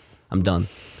 Luke. I'm done.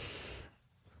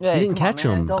 Yeah, You didn't catch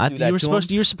him. You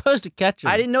were supposed to catch him.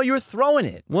 I didn't know you were throwing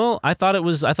it. Well, I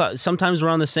thought sometimes we're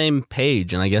on the same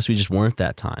page, and I guess we just weren't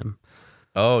that time.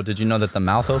 Oh, did you know that the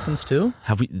mouth opens too?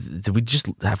 Have we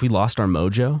lost our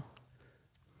mojo?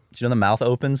 Did you know the mouth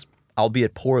opens,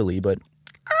 albeit poorly, but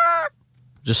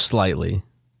Just slightly.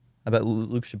 I bet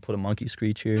Luke should put a monkey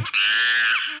screech here.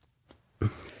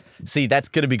 See, that's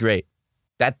gonna be great.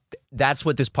 That's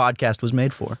what this podcast was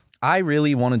made for. I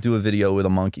really want to do a video with a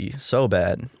monkey so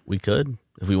bad. We could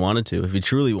if we wanted to, if we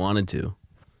truly wanted to.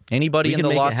 Anybody We in can the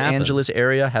make it Los happen. Angeles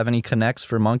area have any connects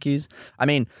for monkeys? I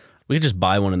mean, We could just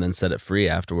buy one and then set it free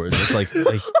afterwards. It's like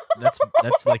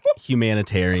that's like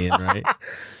humanitarian, right?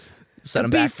 set them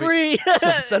Be back free.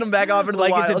 Send them back off into the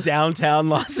Like wild. into downtown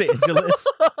Los Angeles.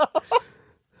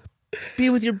 Be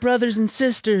with your brothers and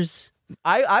sisters.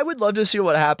 I would love to see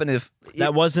what happened if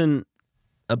That wasn't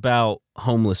about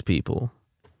homeless people.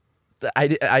 I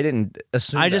didn't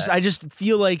assume. I just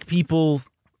feel like people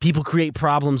create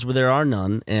problems where there are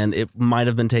none, and it might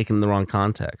have been taken in the wrong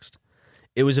context.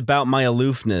 It was about my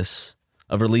aloofness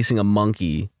of releasing a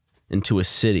monkey into a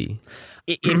city.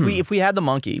 if we had the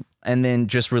monkey and then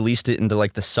just released it into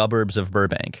like the suburbs of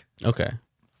Burbank Okay.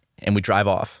 and we drive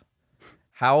off,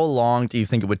 how long do you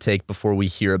think it would take before we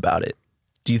hear about it?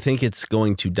 Do you think it's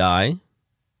going to die?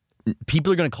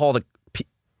 People are going to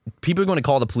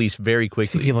call the police very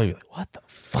quickly. People will be like, what the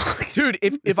fuck? Dude,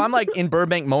 if I'm like in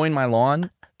Burbank mowing my lawn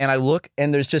and I look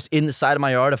and there's just in the side of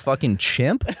my yard a fucking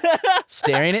chimp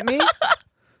staring at me,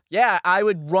 yeah, I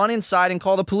would run inside and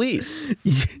call the police.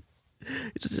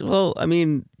 Well, I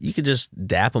mean, you could just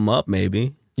dap him up,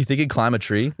 maybe. You think he'd climb a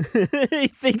tree? You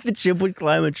think the chimp would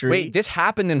climb a tree? Wait, this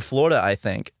happened in Florida, I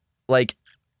think. Like,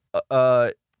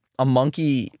 a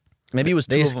monkey, maybe it was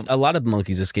two of them. A lot of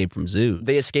monkeys escape from zoos.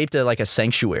 They escaped a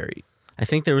sanctuary. I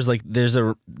think there was like there's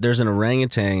an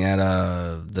orangutan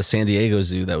at the San Diego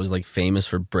Zoo that was like famous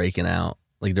for breaking out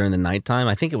like during the nighttime.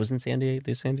 I think it was in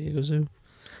the San Diego Zoo.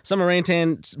 Some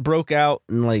orangutan broke out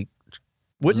and like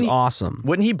was awesome.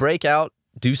 Wouldn't he break out,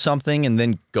 do something, and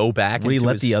then go back? Would he into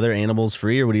let his- the other animals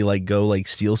free, or would he like go like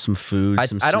steal some food, I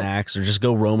some don't- snacks, or just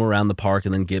go roam around the park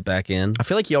and then get back in? I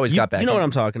feel like he always got back. You know in. what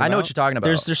I'm talking about. I know what you're talking about.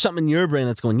 There's something in your brain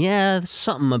that's going, yeah, there's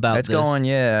something about That's this. going,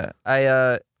 yeah.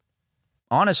 I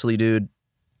honestly, dude,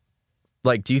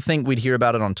 like, do you think we'd hear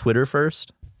about it on Twitter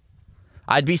first?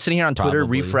 I'd be sitting here on Twitter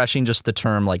Probably. refreshing just the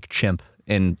term like chimp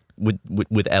in with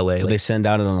LA. Would Like, they send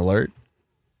out an alert,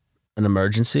 an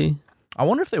emergency? I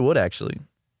wonder if they would actually.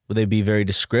 Would they be very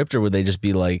descriptive, or would they just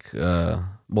be like, well,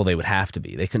 they would have to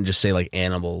be. They couldn't just say like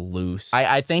animal loose,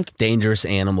 I think dangerous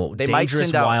animal, They might dangerous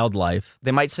send out- wildlife.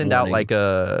 they might send out Warning.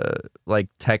 like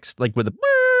text like with the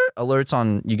alerts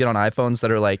on you get on iPhones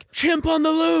that are like Chimp on the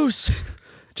loose.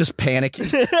 just panicking.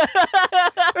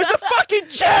 There's a fucking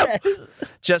chimp.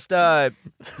 Just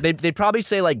they'd probably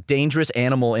say like dangerous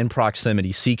animal in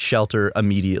proximity, seek shelter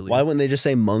immediately. Why wouldn't they just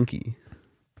say monkey?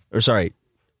 Or sorry,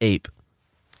 ape.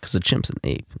 Because a chimp's an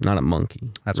ape, not a monkey.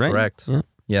 That's right? correct. Yeah.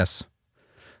 Yes,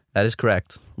 that is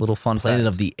correct. Little fun Planet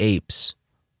fact. of the Apes,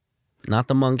 not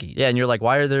the monkeys. Yeah, and you're like,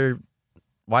 why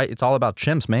it's all about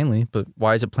chimps mainly, but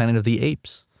why is it Planet of the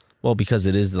Apes? Well, because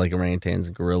it is like orangutans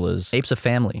and gorillas. Apes a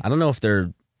family. I don't know if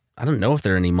there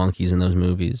are any monkeys in those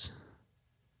movies.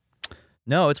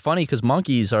 No, it's funny because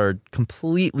monkeys are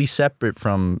completely separate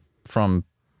from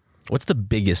What's the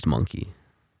biggest monkey?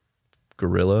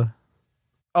 gorilla.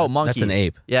 Oh, monkey. That's an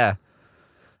ape. Yeah.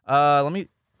 Let me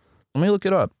look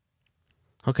it up.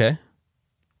 Okay.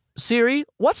 Siri,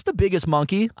 what's the biggest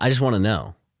monkey? I just want to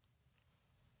know.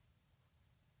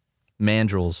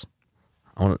 Mandrills.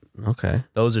 Okay.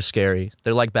 Those are scary.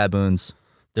 They're like baboons.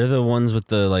 They're the ones with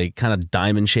the like kind of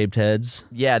diamond-shaped heads.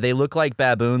 Yeah, they look like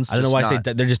baboons. I don't know just why I say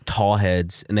not- they're just tall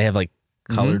heads and they have like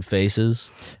colored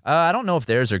faces. I don't know if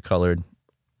theirs are colored.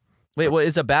 Wait, what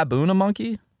is a baboon a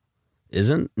monkey?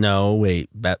 Isn't? No, wait.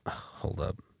 Hold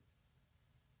up.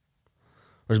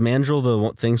 Was mandrill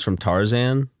the things from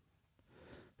Tarzan?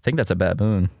 I think that's a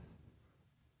baboon.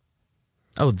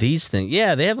 Oh, these things.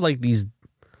 Yeah, they have like these.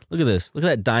 Look at this. Look at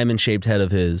that diamond-shaped head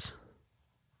of his.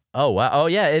 Oh wow! Oh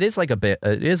yeah, it is like a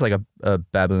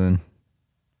baboon.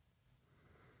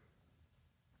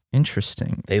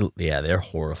 Interesting. They're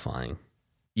horrifying.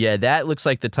 Yeah, that looks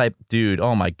like the type, dude.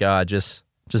 Oh my god, just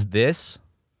this.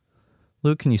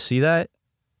 Luke, can you see that?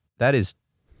 That is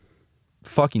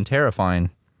fucking terrifying.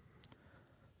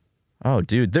 Oh,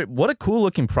 dude, what a cool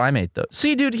looking primate though.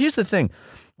 See, dude, here's the thing.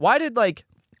 Why did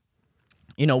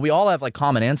we all have like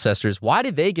common ancestors. Why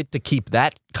did they get to keep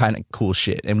that kind of cool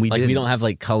shit and we Like didn't? we don't have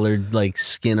like colored like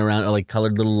skin around or like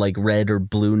colored little like red or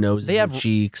blue noses They have and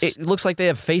cheeks. It looks like they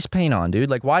have face paint on, dude.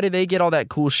 Like, why did they get all that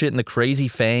cool shit and the crazy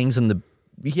fangs and the?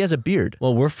 He has a beard.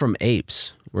 Well, we're from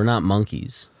apes. We're not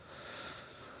monkeys.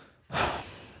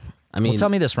 I mean, Well, tell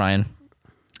me this, Ryan.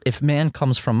 If man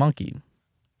comes from monkey,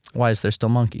 why is there still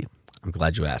monkey? I'm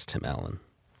glad you asked Tim Allen.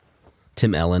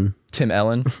 Tim Ellen. Tim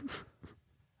Ellen.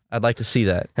 I'd like to see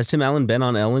that. Has Tim Allen been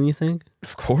on Ellen, you think?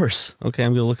 Of course. Okay,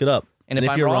 I'm going to look it up. And And if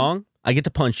if I'm you're wrong? wrong, I get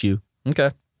to punch you.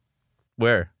 Okay.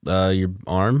 Where? Your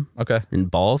arm Okay. and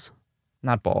balls.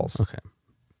 Not balls. Okay.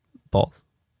 Balls.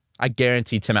 I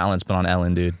guarantee Tim Allen's been on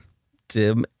Ellen, dude.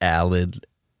 Tim Allen,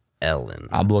 Ellen.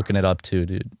 I'm looking it up too,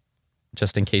 dude.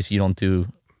 Just in case you don't do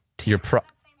your No, I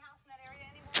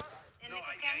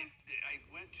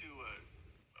went to.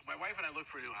 My wife and I looked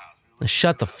for a new house.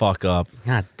 Shut the fuck up.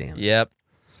 God damn it. Yep.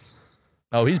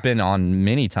 Oh, he's been on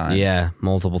many times. Yeah,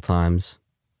 multiple times.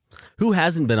 Who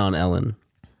hasn't been on Ellen?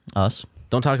 Us.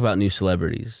 Don't talk about new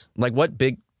celebrities. Like what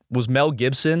big was Mel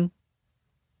Gibson?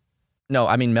 No,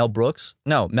 I mean Mel Brooks.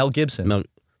 No, Mel Gibson.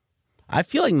 I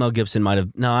feel like Mel Gibson might have.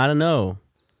 No, I don't know.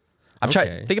 I'm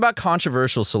trying. Think about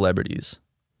controversial celebrities.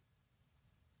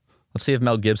 Let's see if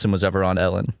Mel Gibson was ever on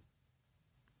Ellen.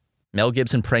 Mel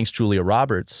Gibson pranks Julia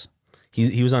Roberts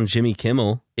He was on Jimmy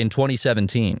Kimmel. in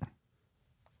 2017.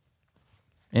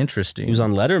 Interesting. He was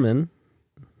on Letterman.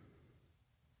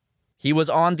 He was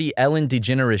on the Ellen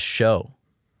DeGeneres show.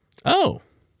 Oh,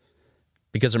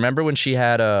 Because remember when she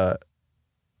had a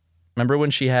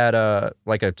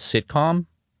like a sitcom?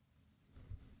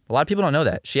 A lot of people don't know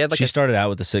that. She had like she started out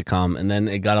with the sitcom, and then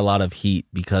it got a lot of heat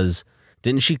because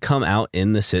didn't she come out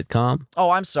in the sitcom? Oh,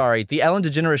 I'm sorry. The Ellen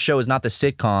DeGeneres show is not the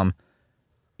sitcom.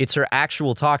 It's her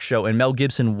actual talk show, and Mel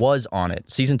Gibson was on it.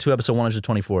 Season 2, episode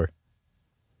 124.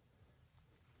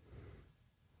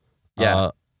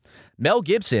 Yeah. Mel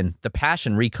Gibson, The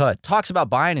Passion Recut, talks about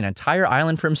buying an entire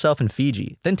island for himself in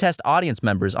Fiji, then test audience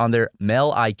members on their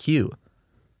Mel IQ.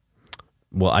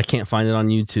 Well, I can't find it on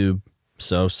YouTube,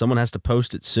 so someone has to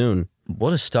post it soon.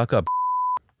 What a stuck-up.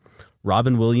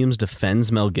 Robin Williams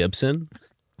defends Mel Gibson?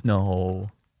 No.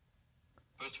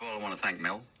 First of all, I want to thank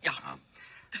Mel. Yeah.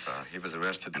 He was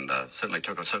arrested and certainly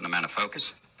took a certain amount of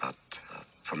focus. But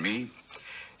for me,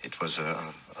 it was a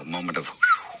moment of...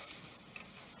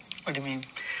 What do you mean?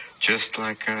 Just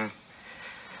like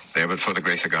there but for the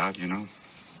grace of God, you know.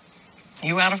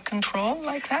 You out of control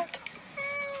like that?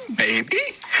 Maybe.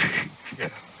 Yeah.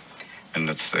 And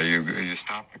that's you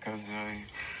stop because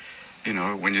you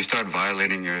know when you start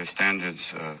violating your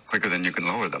standards quicker than you can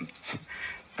lower them,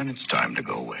 then it's time to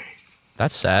go away.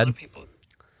 That's sad.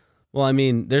 Well, I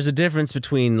mean, there's a difference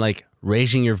between like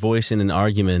raising your voice in an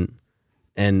argument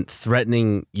and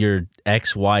threatening your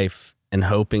ex-wife and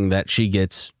hoping that she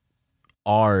gets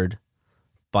R'd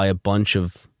by a bunch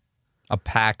of A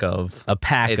pack of.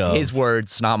 his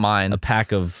words, not mine. a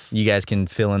pack of You guys can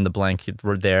fill in the blank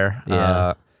there.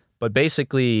 Yeah. But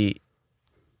basically,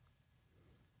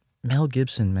 Mel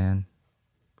Gibson, man.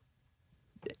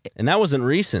 and that wasn't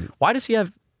recent. Why does he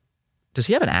have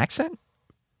an accent?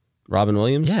 Robin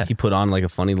Williams, Yeah. he put on like a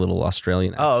funny little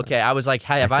Australian accent. Oh, okay. I was like,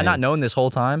 hey, have I not known this whole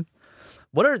time?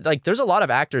 What are like? There's a lot of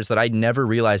actors that I never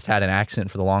realized had an accent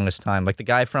for the longest time. Like the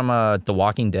guy from The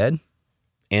Walking Dead.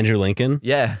 Andrew Lincoln,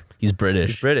 Yeah, he's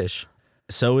British. he's British.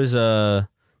 So is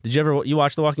did you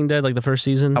watch The Walking Dead like the first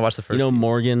season? I watched the first You know season.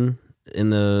 Morgan in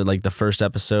the first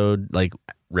episode, like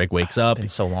Rick wakes up. been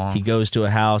so long. He goes to a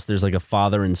house. There's like a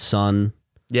father and son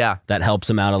Yeah, that helps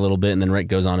him out a little bit, and then Rick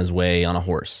goes on his way on a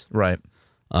horse. right.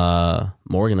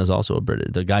 Morgan is also a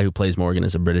British. The guy who plays Morgan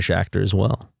is a British actor as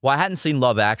well. Well, I hadn't seen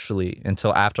Love Actually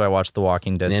until after I watched The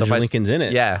Walking Dead. And So if Andrew I- Lincoln's in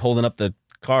it. Yeah. holding up the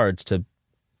cards to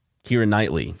Keira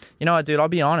Knightley. You know what, dude? I'll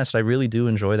be honest. I really do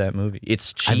enjoy that movie.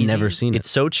 It's cheesy. I've never seen it. It's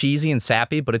so cheesy and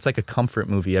sappy, but it's like a comfort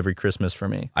movie every Christmas for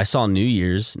me. I saw New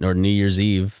Year's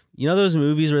Eve. You know those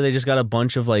movies where they just got a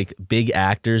bunch of like big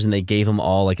actors and they gave them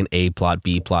all like an A plot,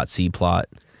 B plot, C plot.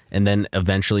 And then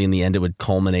eventually in the end it would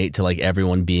culminate to like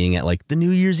everyone being at like the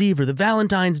New Year's Eve or the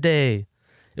Valentine's Day.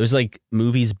 It was like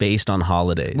movies based on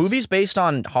holidays. Movies based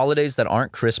on holidays that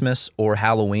aren't Christmas or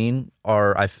Halloween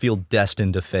are, I feel,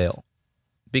 destined to fail.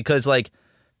 Because like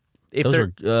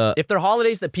if they're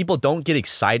holidays that people don't get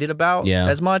excited about Yeah.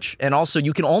 as much, and also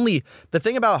you can only, the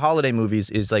thing about holiday movies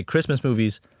is like Christmas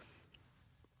movies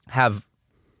have,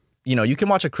 you know, you can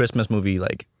watch a Christmas movie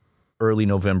like early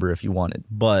November if you wanted,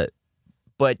 but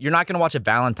you're not going to watch a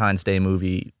Valentine's Day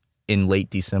movie in late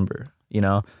December, you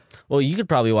know? Well, you could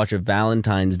probably watch a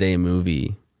Valentine's Day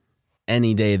movie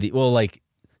any day. Like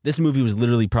this movie was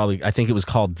literally probably, I think it was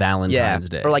called Valentine's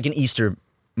Day. Or like an Easter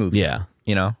movie. Yeah.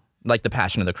 You know? Like The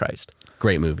Passion of the Christ.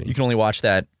 Great movie. You can only watch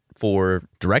that for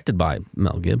Directed by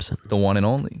Mel Gibson. the one and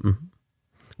only.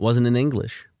 Wasn't in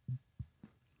English.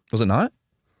 Was it not?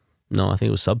 No, I think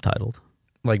it was subtitled.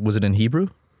 Like, was it in Hebrew?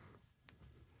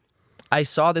 I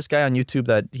saw this guy on YouTube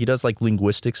that he does like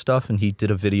linguistic stuff, and he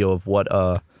did a video of what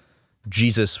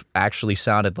Jesus actually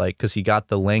sounded like, because he got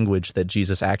the language that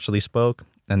Jesus actually spoke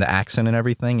and the accent and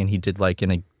everything, and he did like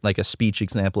a speech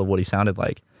example of what he sounded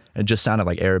like. It just sounded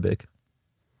like Arabic.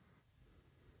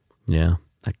 Yeah,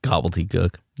 that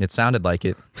gobbledygook. It sounded like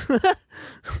it. It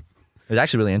was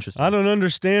actually really interesting. I don't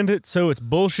understand it, so it's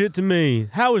bullshit to me.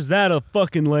 How is that a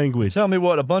fucking language? Tell me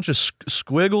what, a bunch of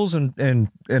squiggles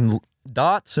and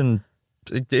dots and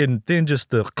then just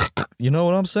the, you know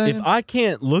what I'm saying? If I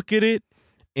can't look at it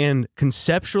and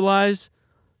conceptualize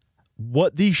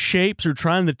what these shapes are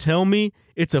trying to tell me,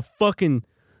 it's a fucking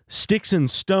sticks and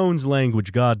stones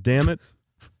language, god damn it.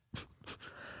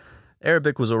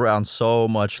 Arabic was around so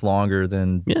much longer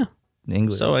than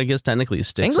English. So I guess technically it's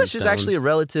sticks English and is actually a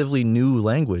relatively new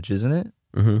language, isn't it?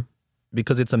 Mm-hmm.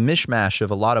 Because it's a mishmash of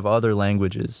a lot of other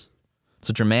languages. It's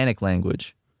a Germanic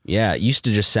language. Yeah, it used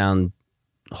to just sound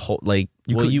like...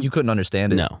 You couldn't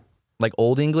understand it. No. Like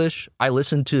Old English, I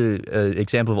listened to an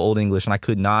example of Old English and I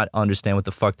could not understand what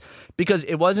the fuck, because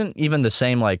it wasn't even the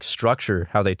same like structure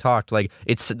how they talked. Like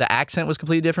it's the accent was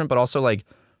completely different, but also like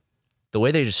the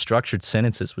way they just structured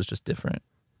sentences was just different.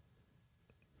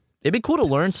 It'd be cool to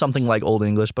learn something like Old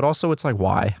English, but also it's like,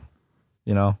 why?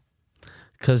 You know?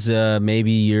 Because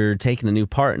maybe you're taking a new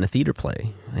part in a theater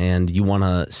play and you want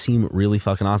to seem really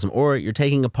fucking awesome. Or you're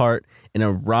taking a part in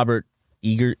a Robert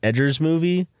Eggers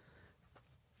movie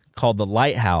called The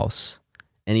Lighthouse,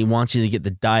 and he wants you to get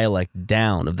the dialect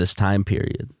down of this time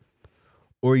period.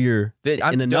 Or you're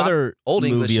in another Old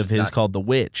movie English of his called The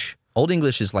Witch. Old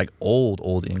English is like old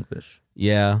English.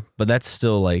 Yeah, but that's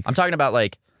still like... I'm talking about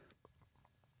like...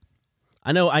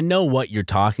 I know what you're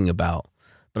talking about,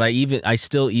 but I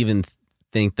still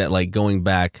think that like going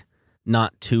back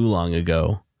not too long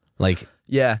ago, like...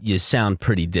 Yeah. You sound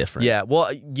pretty different. Yeah.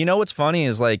 Well, you know what's funny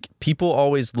is like people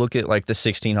always look at like the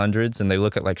 1600s and they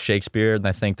look at like Shakespeare and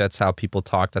they think that's how people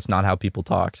talk. That's not how people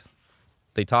talked.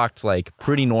 They talked like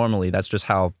pretty normally. That's just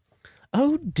how...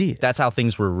 Oh, dear. That's how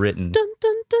things were written. Dun,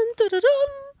 dun, dun, dun, dun, dun.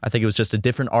 I think it was just a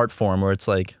different art form where it's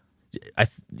like...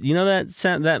 You know that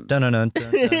sound that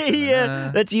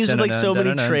yeah, that's used in like so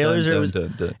many trailers. Or it was,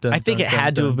 I think it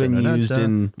had to have been used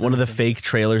in one of the fake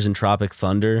trailers in Tropic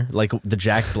Thunder, like the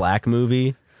Jack Black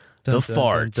movie, The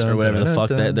Farts or whatever the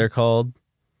fuck that they're called,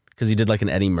 because he did like an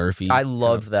Eddie Murphy. I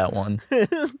loved that one.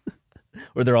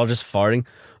 Where they're all just farting.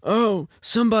 Oh,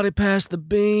 somebody pass the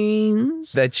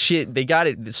beans. That shit, they got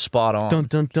it spot on. Dun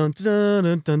dun dun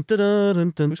dun dun dun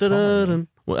dun dun dun.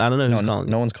 Well, I don't know who's calling.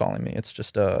 No one's calling me. It's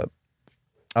just Ben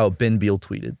Beal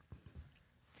tweeted.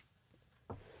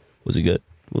 Was he good?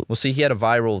 Well, see, he had a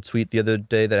viral tweet the other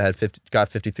day that got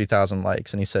 53,000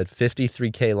 likes, and he said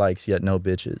 53K likes yet no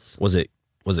bitches. Was it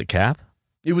cap?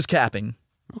 It was capping.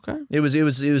 Okay. It was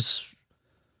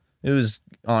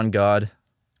on God.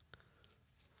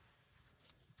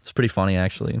 It's pretty funny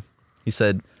actually. He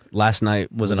said last night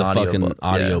was an a fucking audiobook.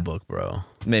 audiobook, bro.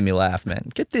 Made me laugh, man.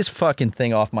 Get this fucking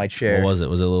thing off my chair. What was it?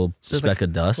 Was it a little speck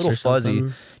of dust? A little or fuzzy.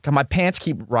 something? God, my pants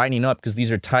keep riding up because these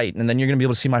are tight, and then you're gonna be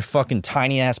able to see my fucking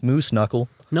tiny ass moose knuckle.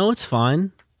 No, it's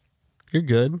fine. You're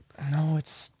good. No,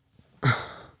 it's...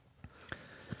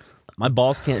 My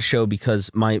balls can't show because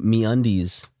my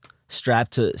MeUndies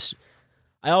strapped to...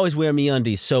 I always wear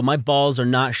MeUndies, so my balls are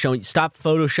not showing. Stop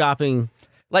photoshopping.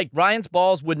 Like, Ryan's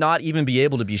balls would not even be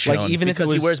able to be shown, like, even because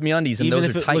if it was, he wears MeUndies, and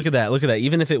those are tight. Look at that.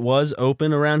 Even if it was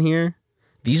open around here,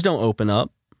 these don't open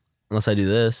up unless I do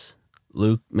this.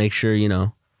 Luke, make sure,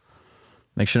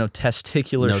 Make sure no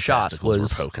testicular shot testicles were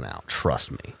poking out.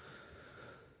 Trust me.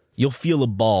 You'll feel a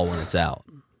ball when it's out.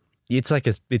 It's like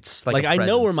a I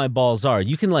know where my balls are.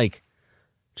 You can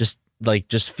just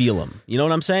feel them. You know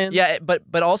what I'm saying? Yeah,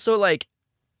 but also like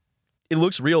it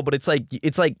looks real, but it's like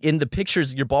in the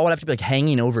pictures your ball would have to be like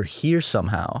hanging over here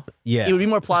somehow. Yeah. It would be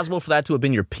more plausible for that to have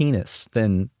been your penis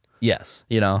than yes.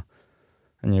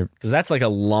 And you're because that's like a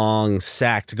long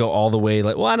sack to go all the way.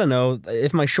 Like, well, I don't know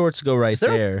if my shorts go right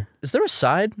there. Is there a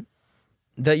side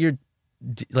that you're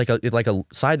like a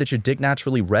side that your dick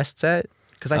naturally rests at?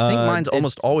 Because I think mine's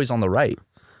almost always on the right.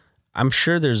 I'm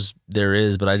sure there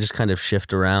is, but I just kind of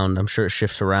shift around. I'm sure it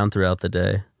shifts around throughout the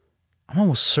day. I'm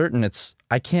almost certain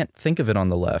I can't think of it on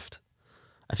the left.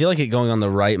 I feel like it going on the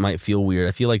right might feel weird.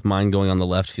 I feel like mine going on the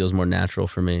left feels more natural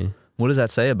for me. What does that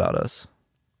say about us?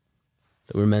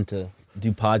 That we're meant to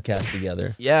do podcasts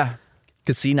together. Yeah.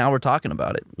 Because see, now we're talking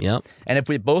about it. Yep. And if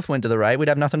we both went to the right, we'd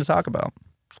have nothing to talk about.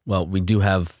 Well, we do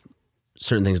have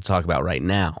certain things to talk about right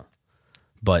now,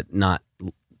 but not...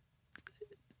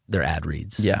 They're ad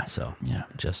reads. Yeah. So, yeah,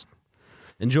 just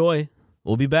enjoy.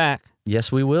 We'll be back. Yes,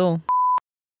 we will.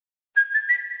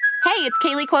 Hey, it's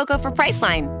Kaylee Cuoco for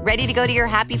Priceline. Ready to go to your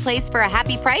happy place for a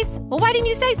happy price? Well, why didn't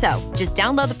you say so? Just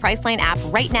download the Priceline app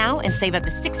right now and save up to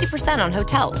 60% on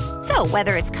hotels. So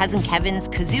whether it's Cousin Kevin's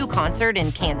Kazoo Concert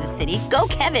in Kansas City, go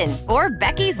Kevin, or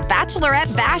Becky's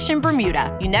Bachelorette Bash in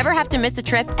Bermuda, you never have to miss a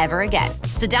trip ever again.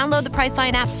 So download the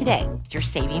Priceline app today. Your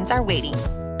savings are waiting.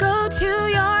 Go to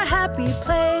your happy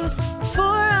place for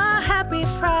a happy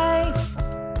price.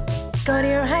 Go to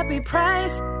your happy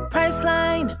price,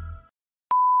 Priceline.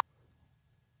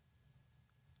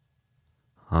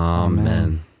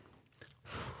 Amen.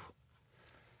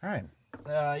 All right.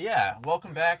 Yeah.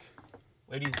 Welcome back,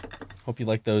 ladies. Hope you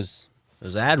like those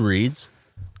ad reads.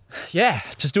 Yeah.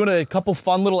 Just doing a couple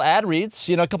fun little ad reads.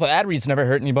 You know, a couple ad reads never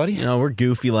hurt anybody. You know, we're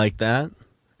goofy like that.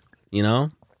 You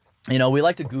know? You know, we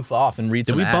like to goof off and read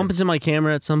Did some we ads. bump into my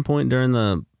camera at some point during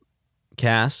the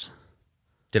cast?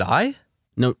 Did I?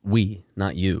 No, we,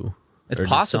 not you. It's Or did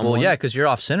possible, someone? yeah, because you're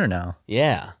off center now.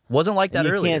 Yeah. Wasn't like that And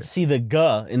you earlier. can't see the G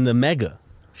in the mega.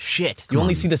 Shit. Come You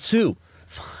only on. see the Sue.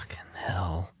 Fucking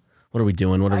hell. What are we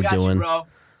doing? What are I we got doing? you, bro.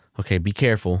 Okay, be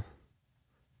careful.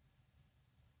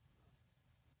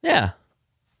 Yeah.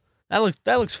 That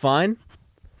looks fine.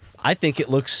 I think it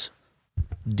looks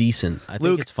decent. I think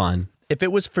Luke, it's fine. If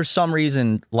it was for some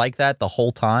reason like that the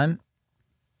whole time,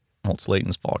 well, it's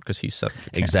Leighton's fault because he set up the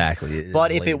camera. Exactly. It is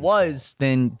But if it Leighton's was,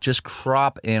 then just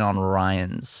crop in on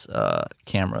Ryan's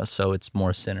camera so it's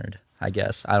more centered, I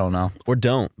guess. I don't know. Or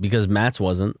don't, because Matt's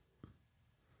wasn't.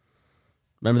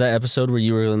 Remember that episode where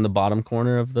you were in the bottom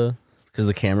corner because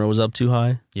the camera was up too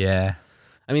high? Yeah.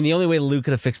 I mean, the only way Luke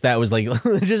could have fixed that was like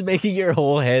just making your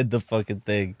whole head the fucking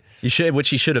thing. Which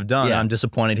he should have done. Yeah. I'm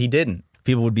disappointed he didn't.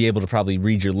 People would be able to probably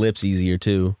read your lips easier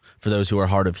too, for those who are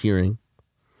hard of hearing.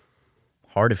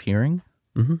 Hard of hearing?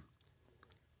 Mm-hmm.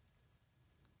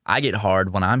 I get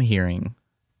hard when I'm hearing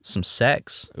some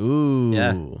sex. Ooh.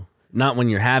 Yeah. Not when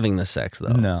you're having the sex,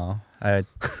 though. No. I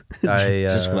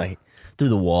just like through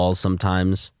the walls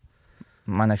sometimes.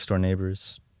 My next door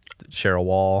neighbors share a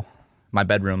wall. My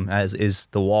bedroom is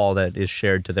the wall that is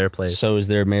shared to their place. So is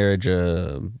their marriage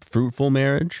a fruitful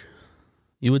marriage,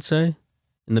 you would say,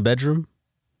 in the bedroom?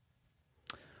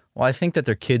 Well, I think that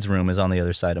their kids' room is on the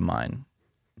other side of mine.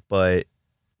 But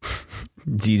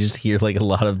do you just hear like a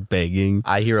lot of begging?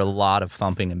 I hear a lot of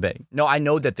thumping and banging. No, I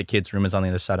know that the kids' room is on the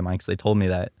other side of mine because they told me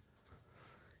that.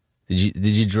 Did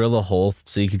you drill a hole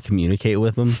so you could communicate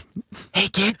with them? Hey,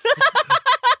 kids.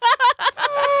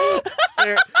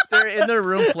 they're in their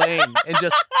room playing and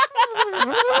just.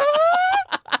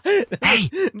 Hey,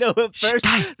 no, at first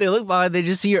guys. They look behind, they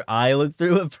just see your eye look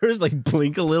through at first, like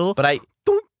blink a little. But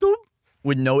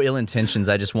with no ill intentions,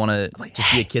 I just want to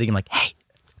just be a kid again, like, hey,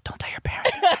 don't tell your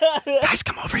parents. Guys,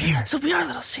 come over here. This will be our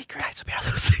little secret. Guys, will be our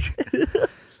little secret.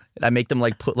 And I make them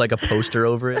like put like a poster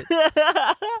over it.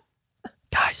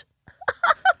 Guys.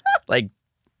 Like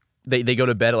they go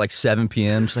to bed at like 7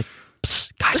 p.m. Just like,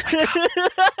 psst, guys, wake up.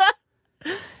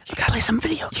 You guys play some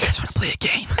video games. You guys want to play a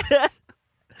game?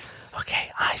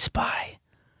 Okay, I spy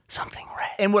something red.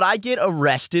 And would I get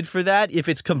arrested for that if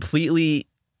it's completely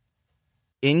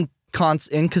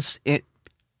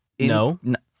No.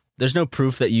 There's no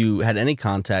proof that you had any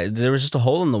contact. There was just a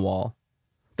hole in the wall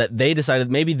that they decided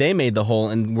maybe they made the hole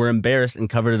and were embarrassed and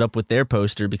covered it up with their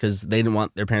poster because they didn't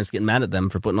want their parents getting mad at them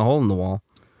for putting a hole in the wall.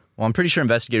 Well, I'm pretty sure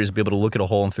investigators will be able to look at a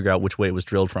hole and figure out which way it was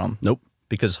drilled from. Nope.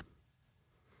 Because,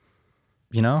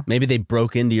 you know? Maybe they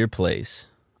broke into your place,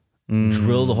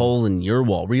 drilled a hole in your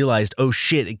wall, realized, oh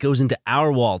shit, it goes into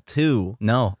our wall too.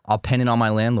 No, I'll pen it on my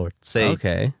landlord. Say,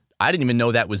 okay. I didn't even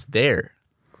know that was there.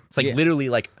 It's like literally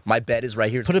like my bed is right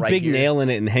here. It's Put a right big here. nail in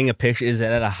it and hang a picture. Is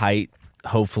it at a height,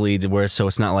 hopefully, to where so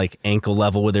it's not like ankle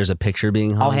level where there's a picture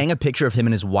being hung? I'll hang a picture of him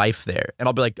and his wife there. And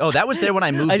I'll be like, oh, that was there when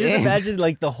I moved I just in. imagine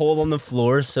like the hole on the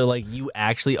floor so like you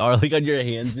actually are like on your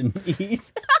hands and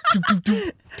knees.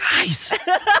 Guys.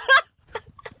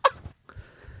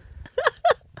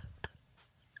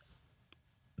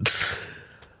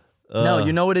 No,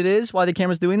 you know what it is? Why the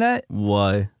camera's doing that?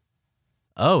 Why?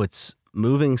 Oh, it's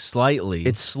moving slightly.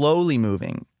 It's slowly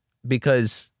moving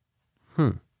because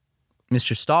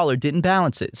Mr. Stoller didn't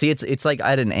balance it. See, it's like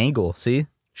at an angle. See?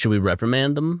 Should we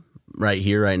reprimand him right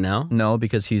here, right now? No,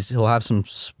 because he'll have some.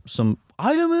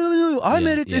 I don't know. I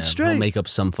made it. It's straight. He'll make up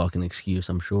some fucking excuse,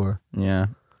 I'm sure. Yeah.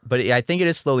 But I think it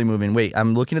is slowly moving. Wait,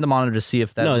 I'm looking at the monitor to see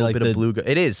if that little bit of blue.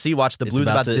 It is. See, watch the blue's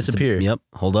about to disappear. Yep.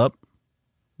 Hold up.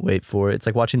 Wait for it. It's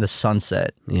like watching the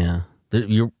sunset. Yeah.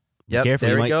 You're careful.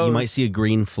 There You might see a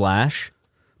green flash.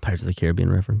 Pirates of the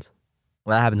Caribbean reference.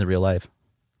 Well, that happens in real life.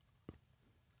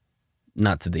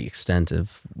 Not to the extent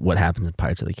of what happens in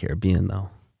Pirates of the Caribbean, though.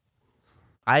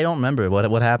 I don't remember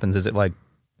what happens. Is it like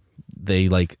they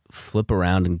like flip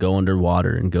around and go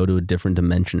underwater and go to a different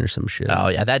dimension or some shit. Oh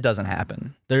yeah, that doesn't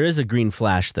happen. There is a green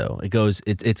flash though. It goes,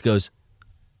 it goes,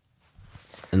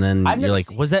 and then you're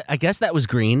like, was that? I guess that was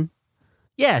green.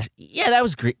 Yeah, that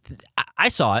was green. I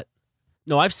saw it.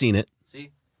 No, I've seen it.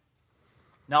 See?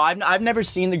 No, I've never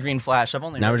seen the green flash. I've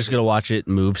only. Now we're just gonna watch it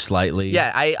move slightly.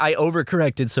 Yeah, I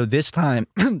overcorrected. So this time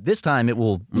it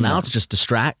will. Now it's just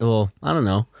distract. Well, I don't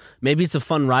know. Maybe it's a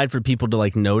fun ride for people to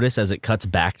like notice as it cuts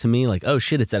back to me. Like, oh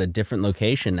shit, it's at a different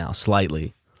location now,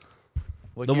 slightly.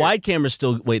 The wide camera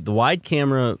still. Wait, the wide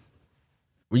camera.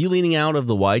 Were you leaning out of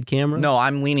the wide camera? No,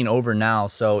 I'm leaning over now,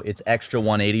 so it's extra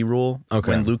 180 rule.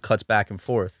 Okay. When Luke cuts back and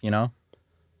forth, you know.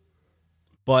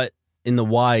 But in the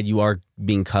wide, you are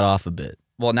being cut off a bit.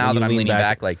 Well, now that I'm leaning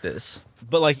back like this.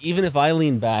 But like, even if I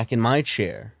lean back in my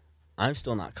chair, I'm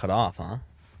still not cut off, huh?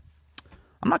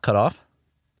 I'm not cut off.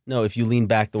 No, if you lean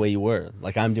back the way you were,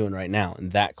 like I'm doing right now in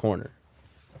that corner.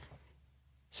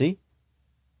 See?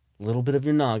 A little bit of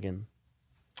your noggin.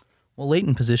 Well,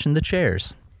 Leighton positioned the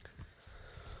chairs.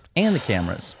 And the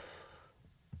cameras.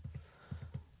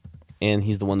 And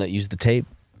he's the one that used the tape.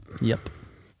 Yep.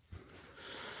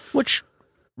 Which,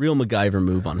 real MacGyver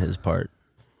move on his part.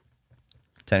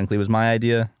 Technically, it was my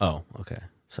idea. Oh, okay.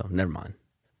 So, never mind.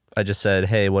 I just said,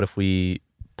 hey, what if we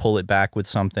pull it back with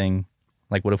something?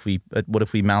 Like, what if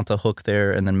we mount a hook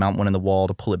there and then mount one in the wall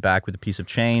to pull it back with a piece of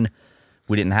chain?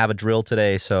 We didn't have a drill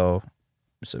today, so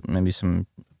maybe some...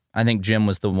 I think Jim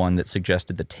was the one that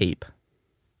suggested the tape.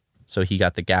 So he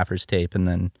got the gaffer's tape, and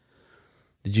then...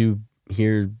 Did you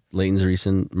hear Leighton's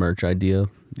recent merch idea?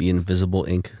 The Invisible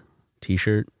Ink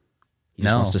t-shirt? He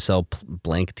just wants to sell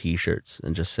blank t-shirts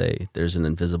and just say there's an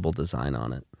invisible design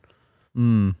on it.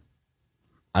 I'm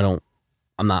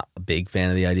not a big fan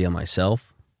of the idea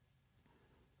myself.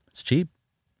 It's cheap.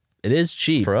 It is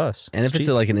cheap. For us. And if it's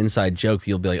like an inside joke,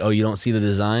 you'll be like, oh, you don't see the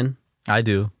design? I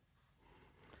do.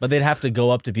 But they'd have to go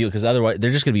up to people because otherwise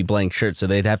they're just going to be blank shirts. So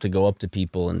they'd have to go up to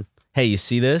people and, hey, you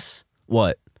see this?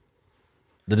 What?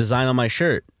 The design on my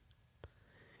shirt.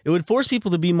 It would force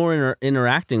people to be more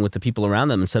interacting with the people around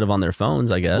them instead of on their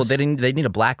phones, I guess. Well, they need a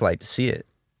black light to see it.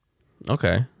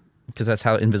 Okay. Because that's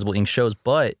how Invisible Ink shows.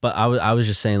 But I was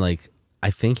just saying, like,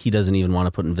 I think he doesn't even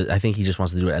want to put I think he just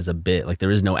wants to do it as a bit. Like, there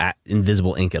is no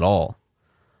invisible ink at all.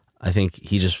 I think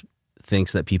he just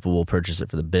thinks that people will purchase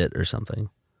it for the bit or something.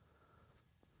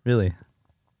 Really?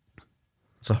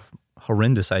 It's a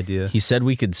horrendous idea. He said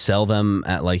we could sell them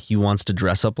at, like, he wants to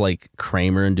dress up like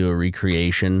Kramer and do a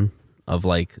recreation of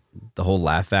like the whole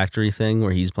Laugh Factory thing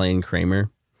where he's playing Kramer.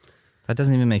 That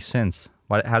doesn't even make sense.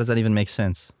 How does that even make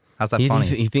sense? How's that funny?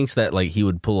 He thinks that like he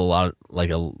would pull a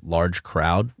large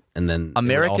crowd, and then it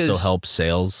would also help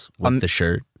sales with the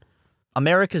shirt.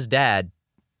 America's Dad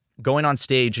going on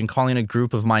stage and calling a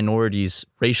group of minorities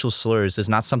racial slurs is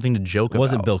not something to joke about. It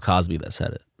wasn't Bill Cosby that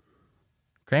said it.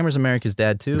 Kramer's America's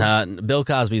dad too. Bill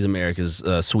Cosby's America's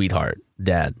sweetheart,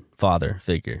 dad, father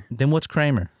figure. Then what's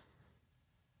Kramer?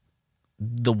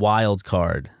 The wild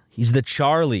card. He's the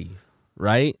Charlie,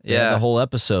 right? Yeah. The whole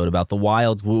episode about the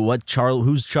wild.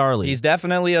 Who's Charlie? He's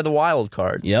definitely the wild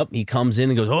card. Yep. He comes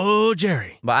in and goes, "Oh,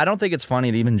 Jerry." But I don't think it's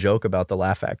funny to even joke about the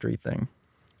Laugh Factory thing.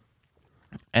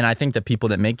 And I think that people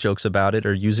that make jokes about it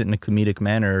or use it in a comedic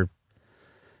manner,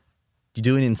 you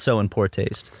do it in poor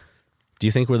taste. Do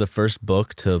you think we're the first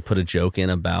book to put a joke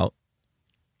in about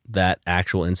that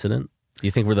actual incident? Do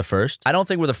you think we're the first? I don't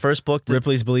think we're the first book to...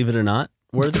 Ripley's Believe It or Not?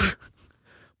 Worthy?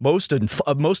 most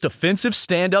offensive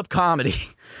stand-up comedy.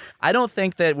 I don't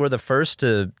think that we're the first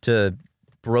to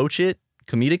broach it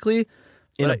comedically.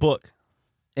 In a book.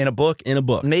 In a book. In a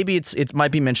book. Maybe it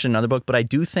might be mentioned in another book, but I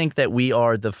do think that we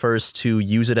are the first to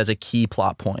use it as a key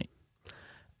plot point.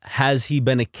 Has he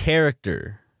been a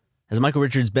character? Has Michael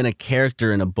Richards been a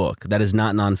character in a book that is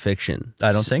not nonfiction?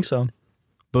 I don't think so.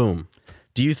 Boom.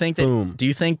 Do you think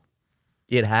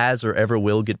it has or ever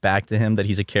will get back to him that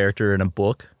he's a character in a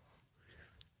book?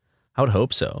 I would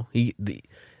hope so. The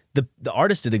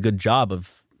artist did a good job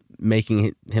of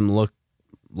making him look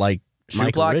like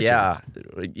Michael Richards.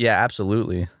 Yeah,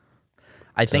 absolutely.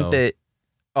 I think that.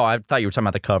 Oh, I thought you were talking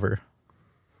about the cover.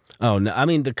 Oh no, I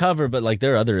mean the cover, but like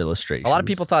there are other illustrations. A lot of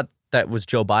people thought that was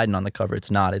Joe Biden on the cover. It's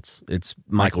not. It's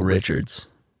Michael Richards.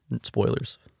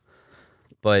 Spoilers.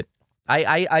 But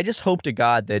I just hope to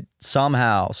God that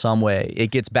somehow, some way,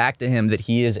 it gets back to him that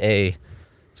he is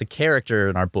it's a character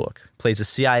in our book. Plays a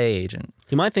CIA agent.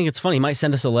 He might think it's funny. He might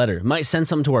send us a letter. He might send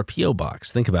something to our P.O.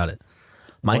 box. Think about it.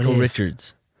 Michael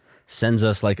Richards sends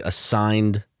us like a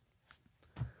signed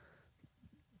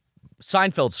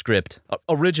Seinfeld script,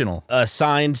 original. A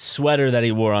signed sweater that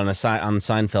he wore on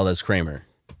Seinfeld as Kramer.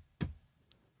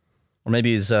 Or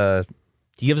maybe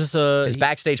he He gives us his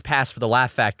backstage pass for the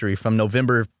Laugh Factory from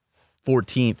November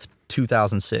 14th,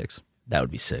 2006. That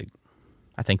would be sick.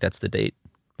 I think that's the date.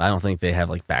 I don't think they have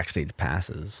like backstage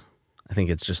passes. I think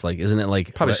it's just like, isn't it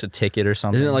like probably just a ticket or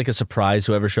something? Isn't it like a surprise?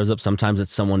 Whoever shows up, sometimes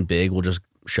it's someone big will just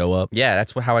show up. Yeah,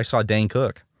 that's how I saw Dane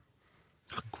Cook.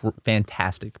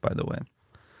 Fantastic, by the way.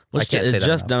 I can't say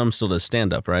Jeff Dunham still does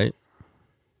stand up, right?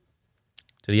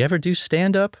 Did he ever do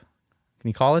stand up? Can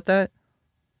you call it that?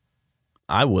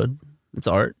 I would. It's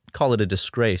art. Call it a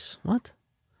disgrace. What?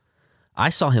 I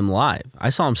saw him live. I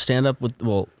saw him stand up with,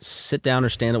 sit down or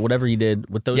stand up, whatever he did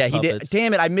with those puppets. He did.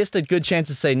 Damn it, I missed a good chance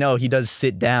to say no. He does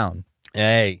sit down.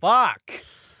 Hey. Fuck.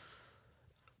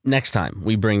 Next time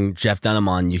we bring Jeff Dunham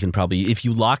on, you can probably, if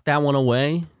you lock that one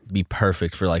away, be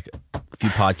perfect for like a few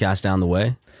podcasts down the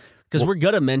way. Because we're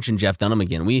going to mention Jeff Dunham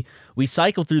again. We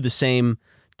cycle through the same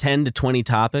 10 to 20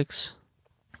 topics.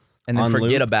 And then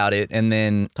forget about it and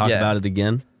then talk about it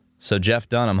again. So Jeff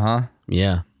Dunham, huh?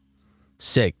 Yeah.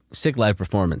 Sick live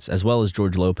performance, as well as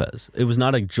George Lopez. It was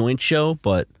not a joint show,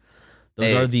 but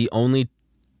those are the only.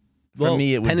 Well, for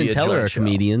me, it would Penn be and a Teller joint are show.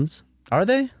 comedians. Are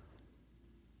they?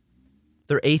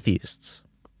 They're atheists.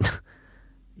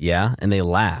 Yeah, and they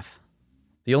laugh.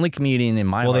 The only comedian in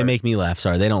my they heart. make me laugh.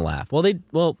 Sorry, they don't laugh.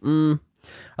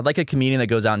 I'd like a comedian that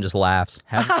goes out and just laughs.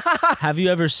 Have you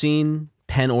ever seen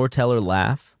Penn or Teller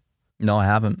laugh? No, I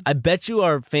haven't. I bet you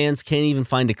our fans can't even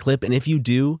find a clip, and if you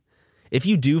do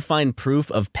find proof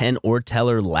of Penn or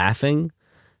Teller laughing,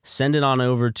 send it on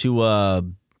over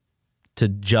to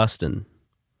Justin,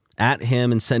 at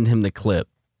him, and send him the clip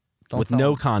with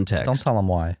no context. Don't tell him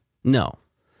why. No.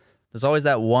 There's always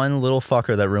that one little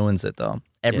fucker that ruins it, though.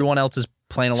 Everyone else is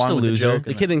playing along with the joke.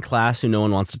 The kid in class who no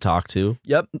one wants to talk to.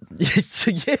 Yep.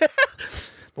 Yeah.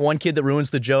 The one kid that ruins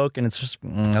the joke, and it's just,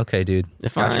 okay, dude.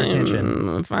 Got your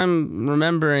attention. If I'm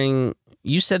remembering,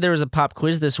 you said there was a pop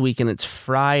quiz this week, and it's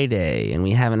Friday, and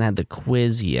we haven't had the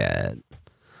quiz yet.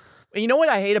 You know what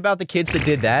I hate about the kids that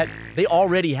did that? They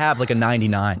already have like a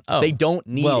 99. Oh. They don't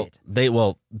need it. They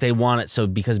want it so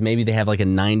because maybe they have like a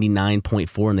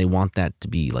 99.4 and they want that to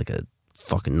be like a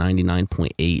fucking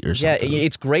 99.8 or something. Yeah,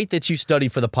 it's great that you study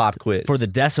for the pop quiz. For the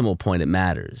decimal point, it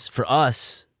matters. For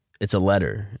us, it's a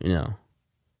letter, you know.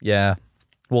 Yeah.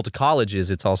 Well, to colleges,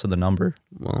 it's also the number.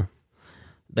 Well,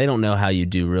 they don't know how you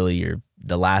do really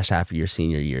the last half of your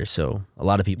senior year, so a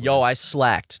lot of people... I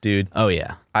slacked, dude. Oh,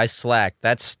 yeah. I slacked.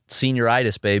 That's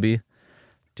senioritis, baby.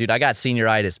 Dude, I got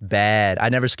senioritis bad. I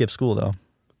never skipped school, though.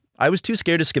 I was too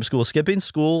scared to skip school. Skipping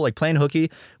school, like playing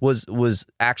hooky, was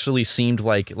actually seemed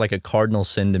like a cardinal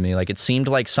sin to me. Like, it seemed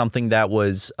like something that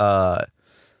was...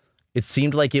 it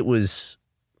seemed like it was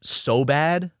so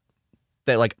bad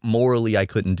that, like, morally I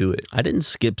couldn't do it. I didn't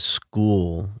skip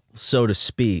school, so to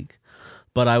speak,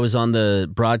 but I was on the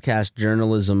broadcast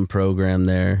journalism program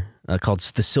there called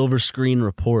the Silver Screen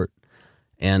Report.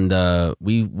 And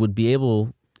we would be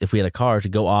able, if we had a car, to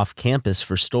go off campus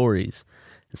for stories.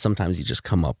 And sometimes you just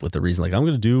come up with a reason, like, I'm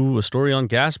going to do a story on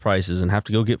gas prices and have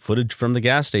to go get footage from the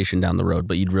gas station down the road.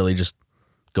 But you'd really just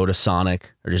go to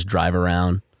Sonic or just drive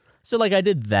around. So, like, I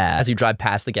did that. As you drive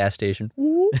past the gas station.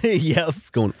 Yep.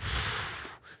 Going,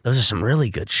 those are some really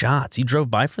good shots. You drove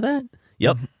by for that?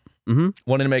 Yep. Mm-hmm.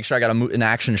 Wanted to make sure I got an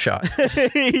action shot.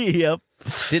 Yep.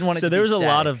 Didn't want it so to there be was static. a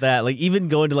lot of that. Like, even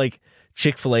going to, like,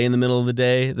 Chick-fil-A in the middle of the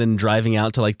day, then driving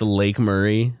out to, like, the Lake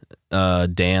Murray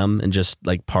Dam and just,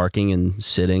 like, parking and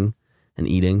sitting and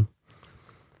eating.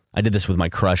 I did this with my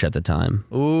crush at the time.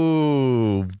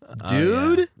 Ooh,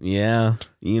 dude. Yeah.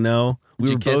 You know. Did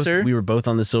you kiss her? We were both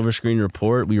on the Silver Screen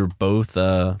Report. We were both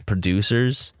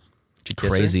producers. Did you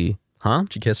kiss Crazy. her? Huh?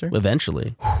 Did you kiss her?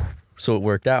 Eventually. So it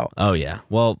worked out. Oh, yeah.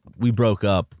 Well, we broke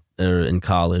up in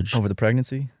college. Over the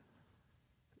pregnancy?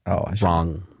 Oh,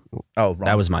 wrong. Oh, wrong.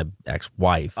 That was my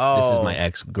ex-wife. Oh. This is my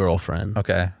ex-girlfriend.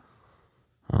 Okay.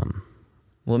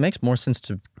 Well, it makes more sense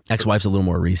to... Ex-wife's a little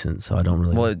more recent, so I don't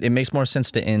really... Well, it makes more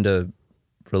sense to end a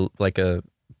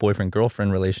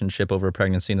boyfriend-girlfriend relationship over a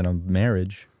pregnancy than a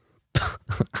marriage.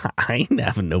 I ain't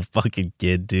having no fucking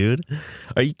kid, dude.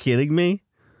 Are you kidding me?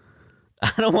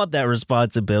 I don't want that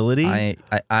responsibility.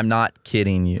 I'm not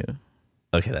kidding you.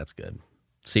 Okay, that's good.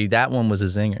 See, that one was a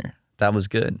zinger. That was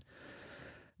good.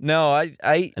 No,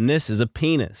 I And this is a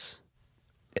penis.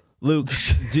 Luke,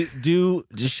 do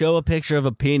just show a picture of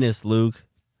a penis, Luke.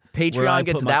 Patreon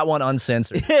gets that one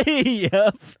uncensored.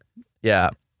 Yep. Yeah.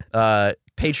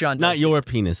 Patreon. Not your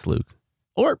penis, Luke.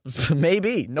 Or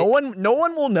maybe. No one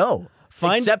will know.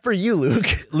 Except for you,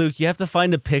 Luke. Luke, you have to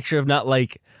find a picture of not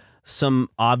like some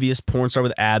obvious porn star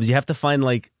with abs. You have to find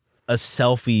like a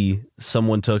selfie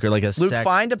someone took or like a Luke,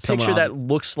 find a picture that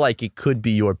looks like it could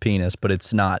be your penis, but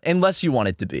it's not. Unless you want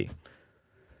it to be.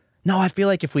 No, I feel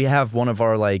like if we have one of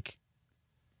our like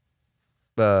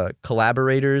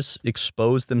collaborators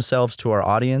expose themselves to our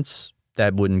audience,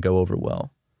 that wouldn't go over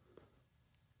well.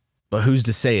 But who's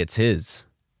to say it's his?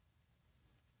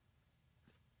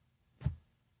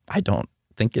 I don't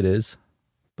think it is,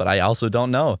 but I also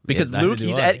don't know because Luke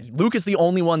is the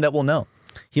only one that will know.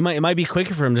 It might be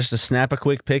quicker for him just to snap a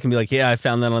quick pic and be like, "Yeah, I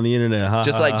found that on the internet." Ha,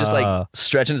 just like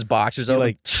stretching his boxers just over,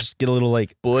 like just get a little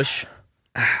like bush,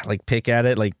 like pick at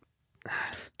it, like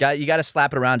you got to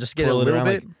slap it around just to get it a little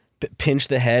bit, like, pinch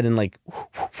the head and like,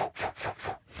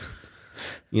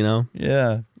 you know,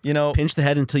 pinch the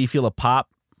head until you feel a pop.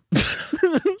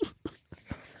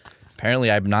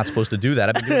 Apparently, I'm not supposed to do that.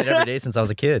 I've been doing it every day since I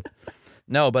was a kid.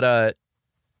 No, but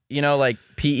like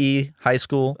PE, high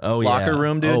school, locker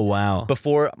room, dude. Oh wow!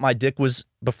 Before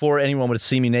anyone would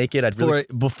see me naked,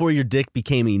 before your dick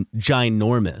became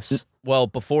ginormous. Well,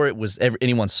 before it was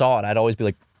anyone saw it, I'd always be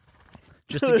like,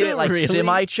 just to get it like Really?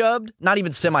 semi-chubbed, not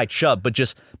even semi-chubbed, but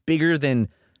just bigger than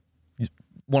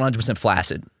 100%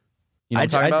 flaccid. You know what I'm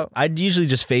talking about? I'd usually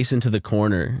just face into the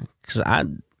corner because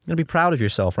I'm gonna be proud of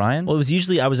yourself, Ryan. Well, it was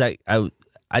usually I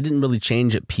didn't really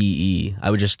change at PE.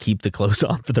 I would just keep the clothes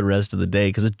on for the rest of the day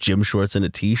because it's gym shorts and a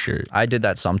t-shirt. I did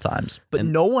that sometimes, but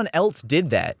no one else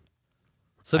did that.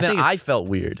 So then I felt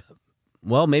weird.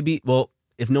 Well,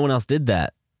 if no one else did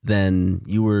that, then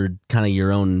you were kind of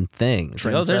your own thing. It's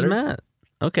like, oh, there's Matt.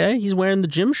 Okay, he's wearing the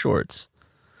gym shorts.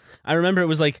 I remember it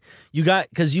was like you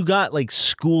got like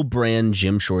school brand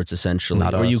gym shorts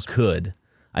essentially, you could.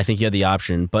 I think you had the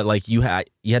option, but like you had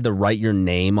to write your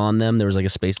name on them. There was like a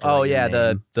space to write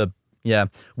your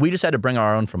name. We just had to bring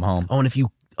our own from home. Oh, and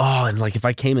if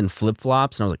I came in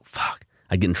flip-flops and I was like, fuck,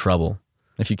 I'd get in trouble.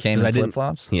 If you came in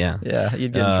flip-flops? Yeah. Yeah,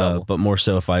 you'd get in trouble. But more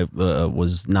so if I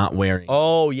was not wearing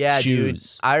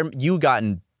shoes. Dude. You got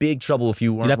in big trouble if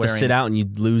you weren't wearing... You'd have wearing... to sit out and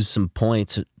you'd lose some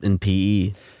points in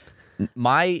PE.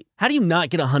 How do you not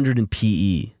get 100 in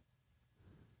PE?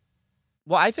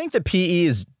 Well, I think that PE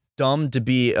is dumb to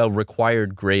be a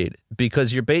required grade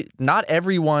because not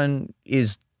everyone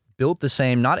is built the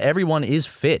same. Not everyone is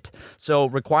fit. So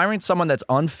requiring someone that's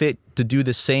unfit to do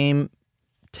the same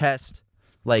test,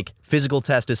 like physical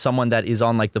test, as someone that is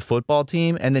on like the football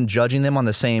team and then judging them on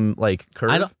the same like curve.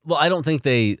 I don't think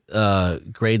they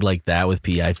grade like that with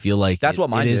PE. I feel like that's what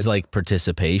mine is did. Like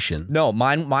participation. No,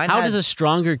 mine. How does a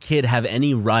stronger kid have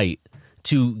any right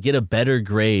to get a better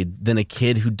grade than a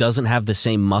kid who doesn't have the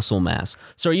same muscle mass?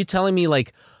 So are you telling me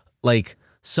like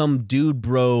some dude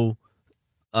bro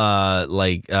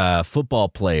football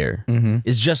player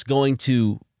is just going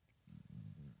to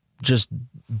just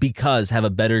because have a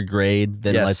better grade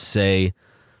than let's say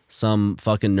some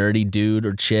fucking nerdy dude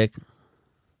or chick?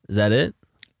 Is that it?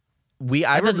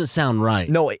 That doesn't sound right.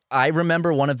 No, I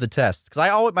remember one of the tests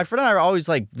because my friend and I are always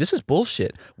like, "This is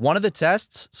bullshit." One of the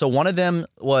tests, so one of them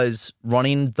was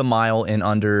running the mile in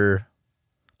under.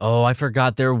 Oh, I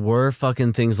forgot there were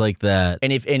fucking things like that.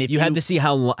 And if you had to see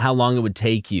how long it would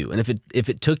take you, and if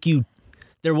it took you,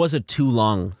 there was a too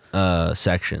long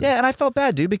section. Yeah, and I felt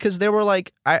bad, dude, because there were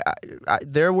like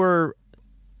there were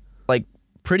like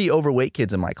pretty overweight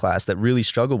kids in my class that really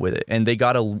struggled with it, and they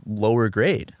got a lower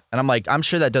grade. And I'm like, I'm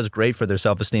sure that does great for their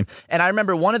self-esteem. And I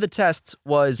remember one of the tests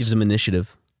was... Gives them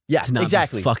initiative. Yeah, to not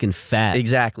exactly. Be fucking fat.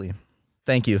 Exactly.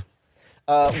 Thank you.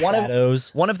 One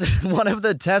of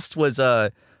the tests was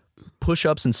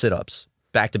push-ups and sit-ups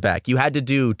back to back. You had to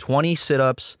do 20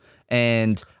 sit-ups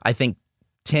and I think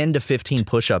 10 to 15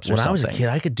 push-ups or something. When I was a kid,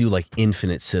 I could do like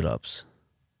infinite sit-ups.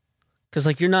 Because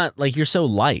like you're so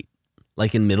light.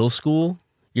 Like in middle school,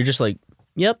 you're just like,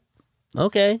 yep,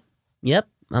 okay, yep,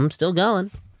 I'm still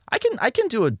going. I can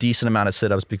do a decent amount of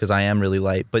sit-ups because I am really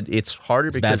light, but it's harder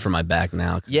it's because... bad for my back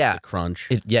now. Yeah. It's the crunch.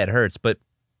 It hurts. But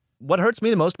what hurts me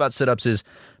the most about sit-ups is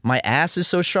my ass is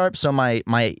so sharp, so my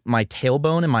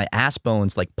tailbone and my ass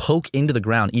bones like poke into the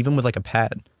ground, even with like a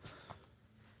pad.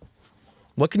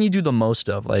 What can you do the most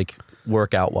of, like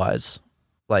workout-wise?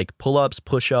 Like pull-ups,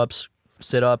 push-ups,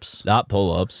 sit-ups? Not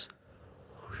pull-ups.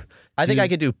 I think I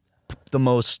could do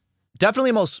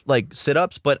definitely most like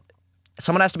sit-ups, but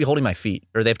someone has to be holding my feet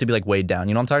or they have to be like weighed down.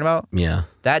 You know what I'm talking about? Yeah.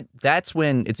 That's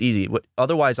when it's easy.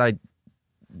 Otherwise, I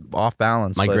off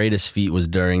balance. My greatest feat was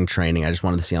during training. I just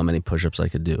wanted to see how many push-ups I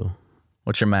could do.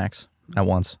 What's your max at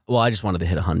once? Well, I just wanted to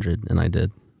hit 100, and I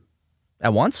did.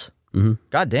 At once? Mm-hmm.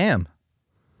 God damn.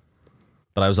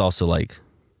 But I was also like,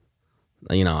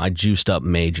 I juiced up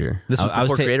major. This was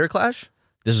before Creator Clash?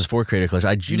 This was for Creator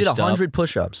Clash. You did 100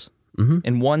 push-ups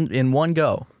in one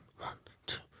go. 1,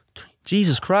 2, 3.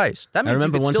 Jesus Christ. That means I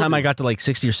remember one time I got to like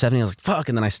 60 or 70. I was like, fuck.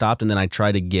 And then I stopped and then I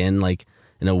tried again like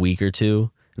in a week or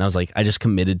two. And I was like, I just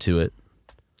committed to it.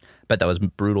 Bet that was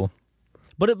brutal.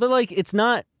 But like, it's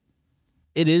not,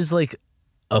 it is like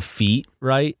a feat,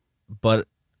 right? But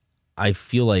I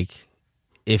feel like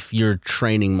if you're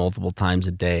training multiple times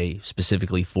a day,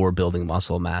 specifically for building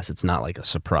muscle mass, it's not like a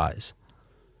surprise,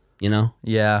 you know?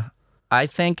 Yeah. I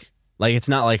think... Like, it's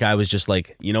not like I was just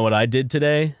like, you know what I did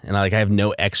today? And I have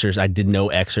no exercise. I did no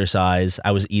exercise.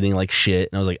 I was eating like shit.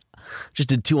 And I was like, just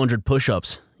did 200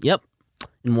 push-ups. Yep.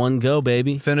 In one go,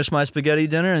 baby. Finished my spaghetti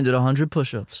dinner and did 100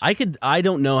 push-ups. I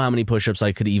don't know how many push-ups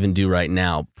I could even do right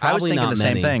now. Probably I was thinking not the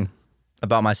many. same thing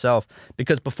about myself.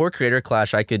 Because before Creator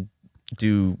Clash, I could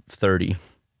do 30.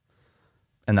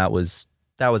 And that was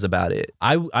about it.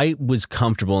 I was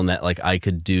comfortable in that, like, I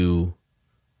could do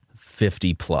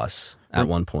 50 plus at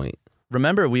one point.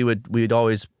 Remember, we'd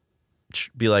always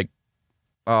be like,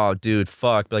 "Oh, dude,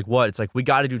 fuck!" Be like, what? It's like we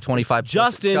got to do 25.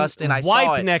 Justin, I wipe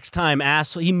saw it. next time,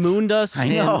 asshole. He mooned us. I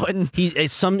know. And he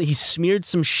smeared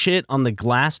some shit on the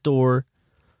glass door.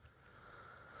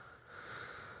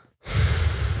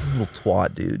 Little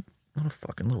twat, dude. What a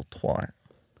fucking little twat.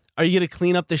 Are you gonna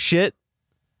clean up the shit?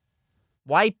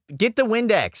 Get the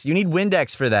Windex. You need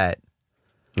Windex for that.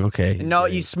 Okay. No,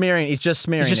 he's smearing. He's just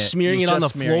smearing. He's just smearing it on the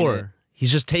floor. It.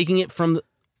 He's just taking it from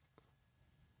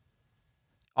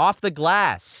off the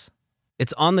glass.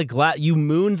 It's on the glass. You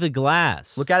mooned the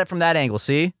glass. Look at it from that angle.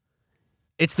 See?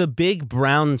 It's the big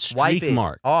brown streak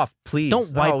mark. Off, please.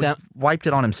 Don't wipe that. Wiped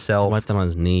it on himself. Wiped it on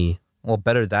his knee. Well,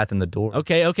 better that than the door.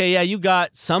 Okay, yeah, you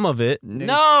got some of it.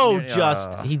 No,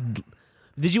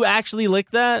 did you actually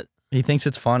lick that? He thinks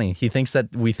it's funny. He thinks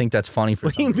that we think that's funny for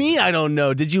What do you mean I don't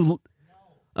know? Did you? No.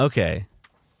 Okay.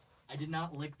 I did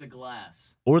not lick the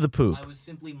glass. Or the poop. I was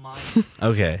simply minding.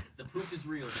 Okay. The poop is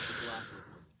real, but the glass is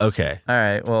okay. All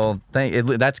right. Well,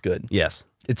 that's good. Yes.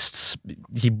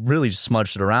 He really just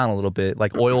smudged it around a little bit,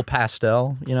 like oil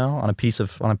pastel, on a piece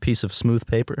of smooth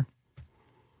paper.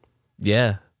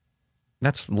 Yeah.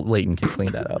 That's Leighton can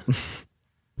clean that up.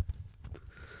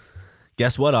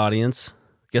 Guess what, audience?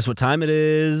 Guess what time it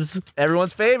is?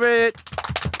 Everyone's favorite.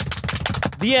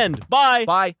 The end. Bye.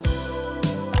 Bye.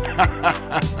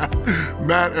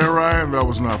 Matt and Ryan, that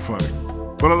was not funny.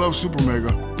 But I love Super Mega.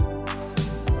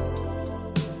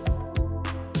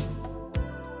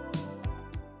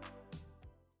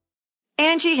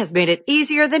 Angie has made it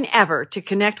easier than ever to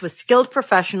connect with skilled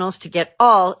professionals to get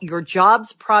all your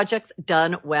jobs projects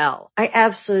done well. I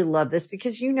absolutely love this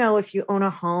because, if you own a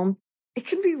home, it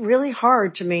can be really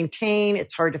hard to maintain.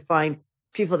 It's hard to find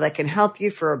people that can help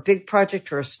you for a big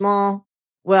project or a small.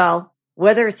 Well,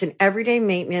 whether it's in everyday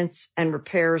maintenance and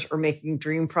repairs or making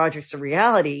dream projects a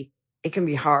reality, it can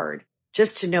be hard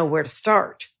just to know where to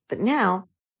start. But now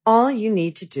all you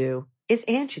need to do is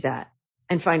Angie that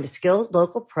and find a skilled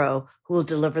local pro who will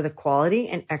deliver the quality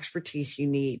and expertise you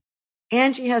need.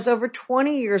 Angie has over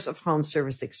 20 years of home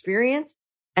service experience,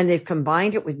 and they've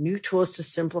combined it with new tools to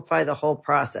simplify the whole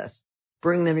process.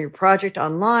 Bring them your project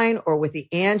online or with the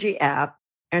Angie app,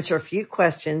 answer a few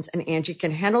questions, and Angie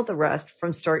can handle the rest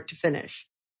from start to finish.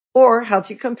 Or help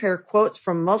you compare quotes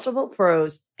from multiple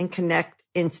pros and connect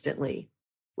instantly,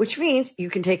 which means you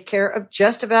can take care of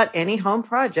just about any home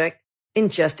project in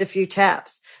just a few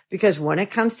taps. Because when it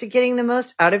comes to getting the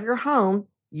most out of your home,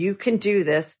 you can do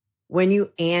this when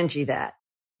you Angie that.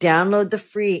 Download the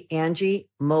free Angie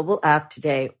mobile app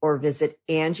today or visit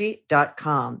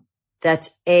Angie.com.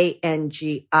 That's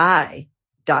ANGI.com.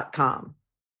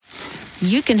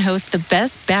 You can host the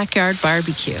best backyard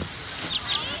barbecue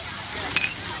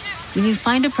when you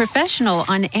find a professional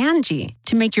on Angie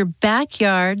to make your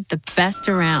backyard the best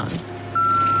around.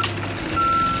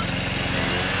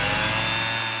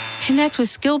 Connect with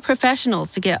skilled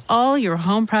professionals to get all your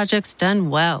home projects done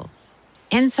well.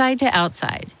 Inside to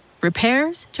outside,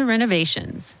 repairs to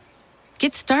renovations.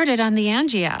 Get started on the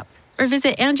Angie app or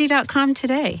visit Angie.com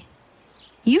today.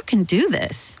 You can do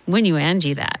this when you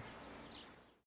Angie that.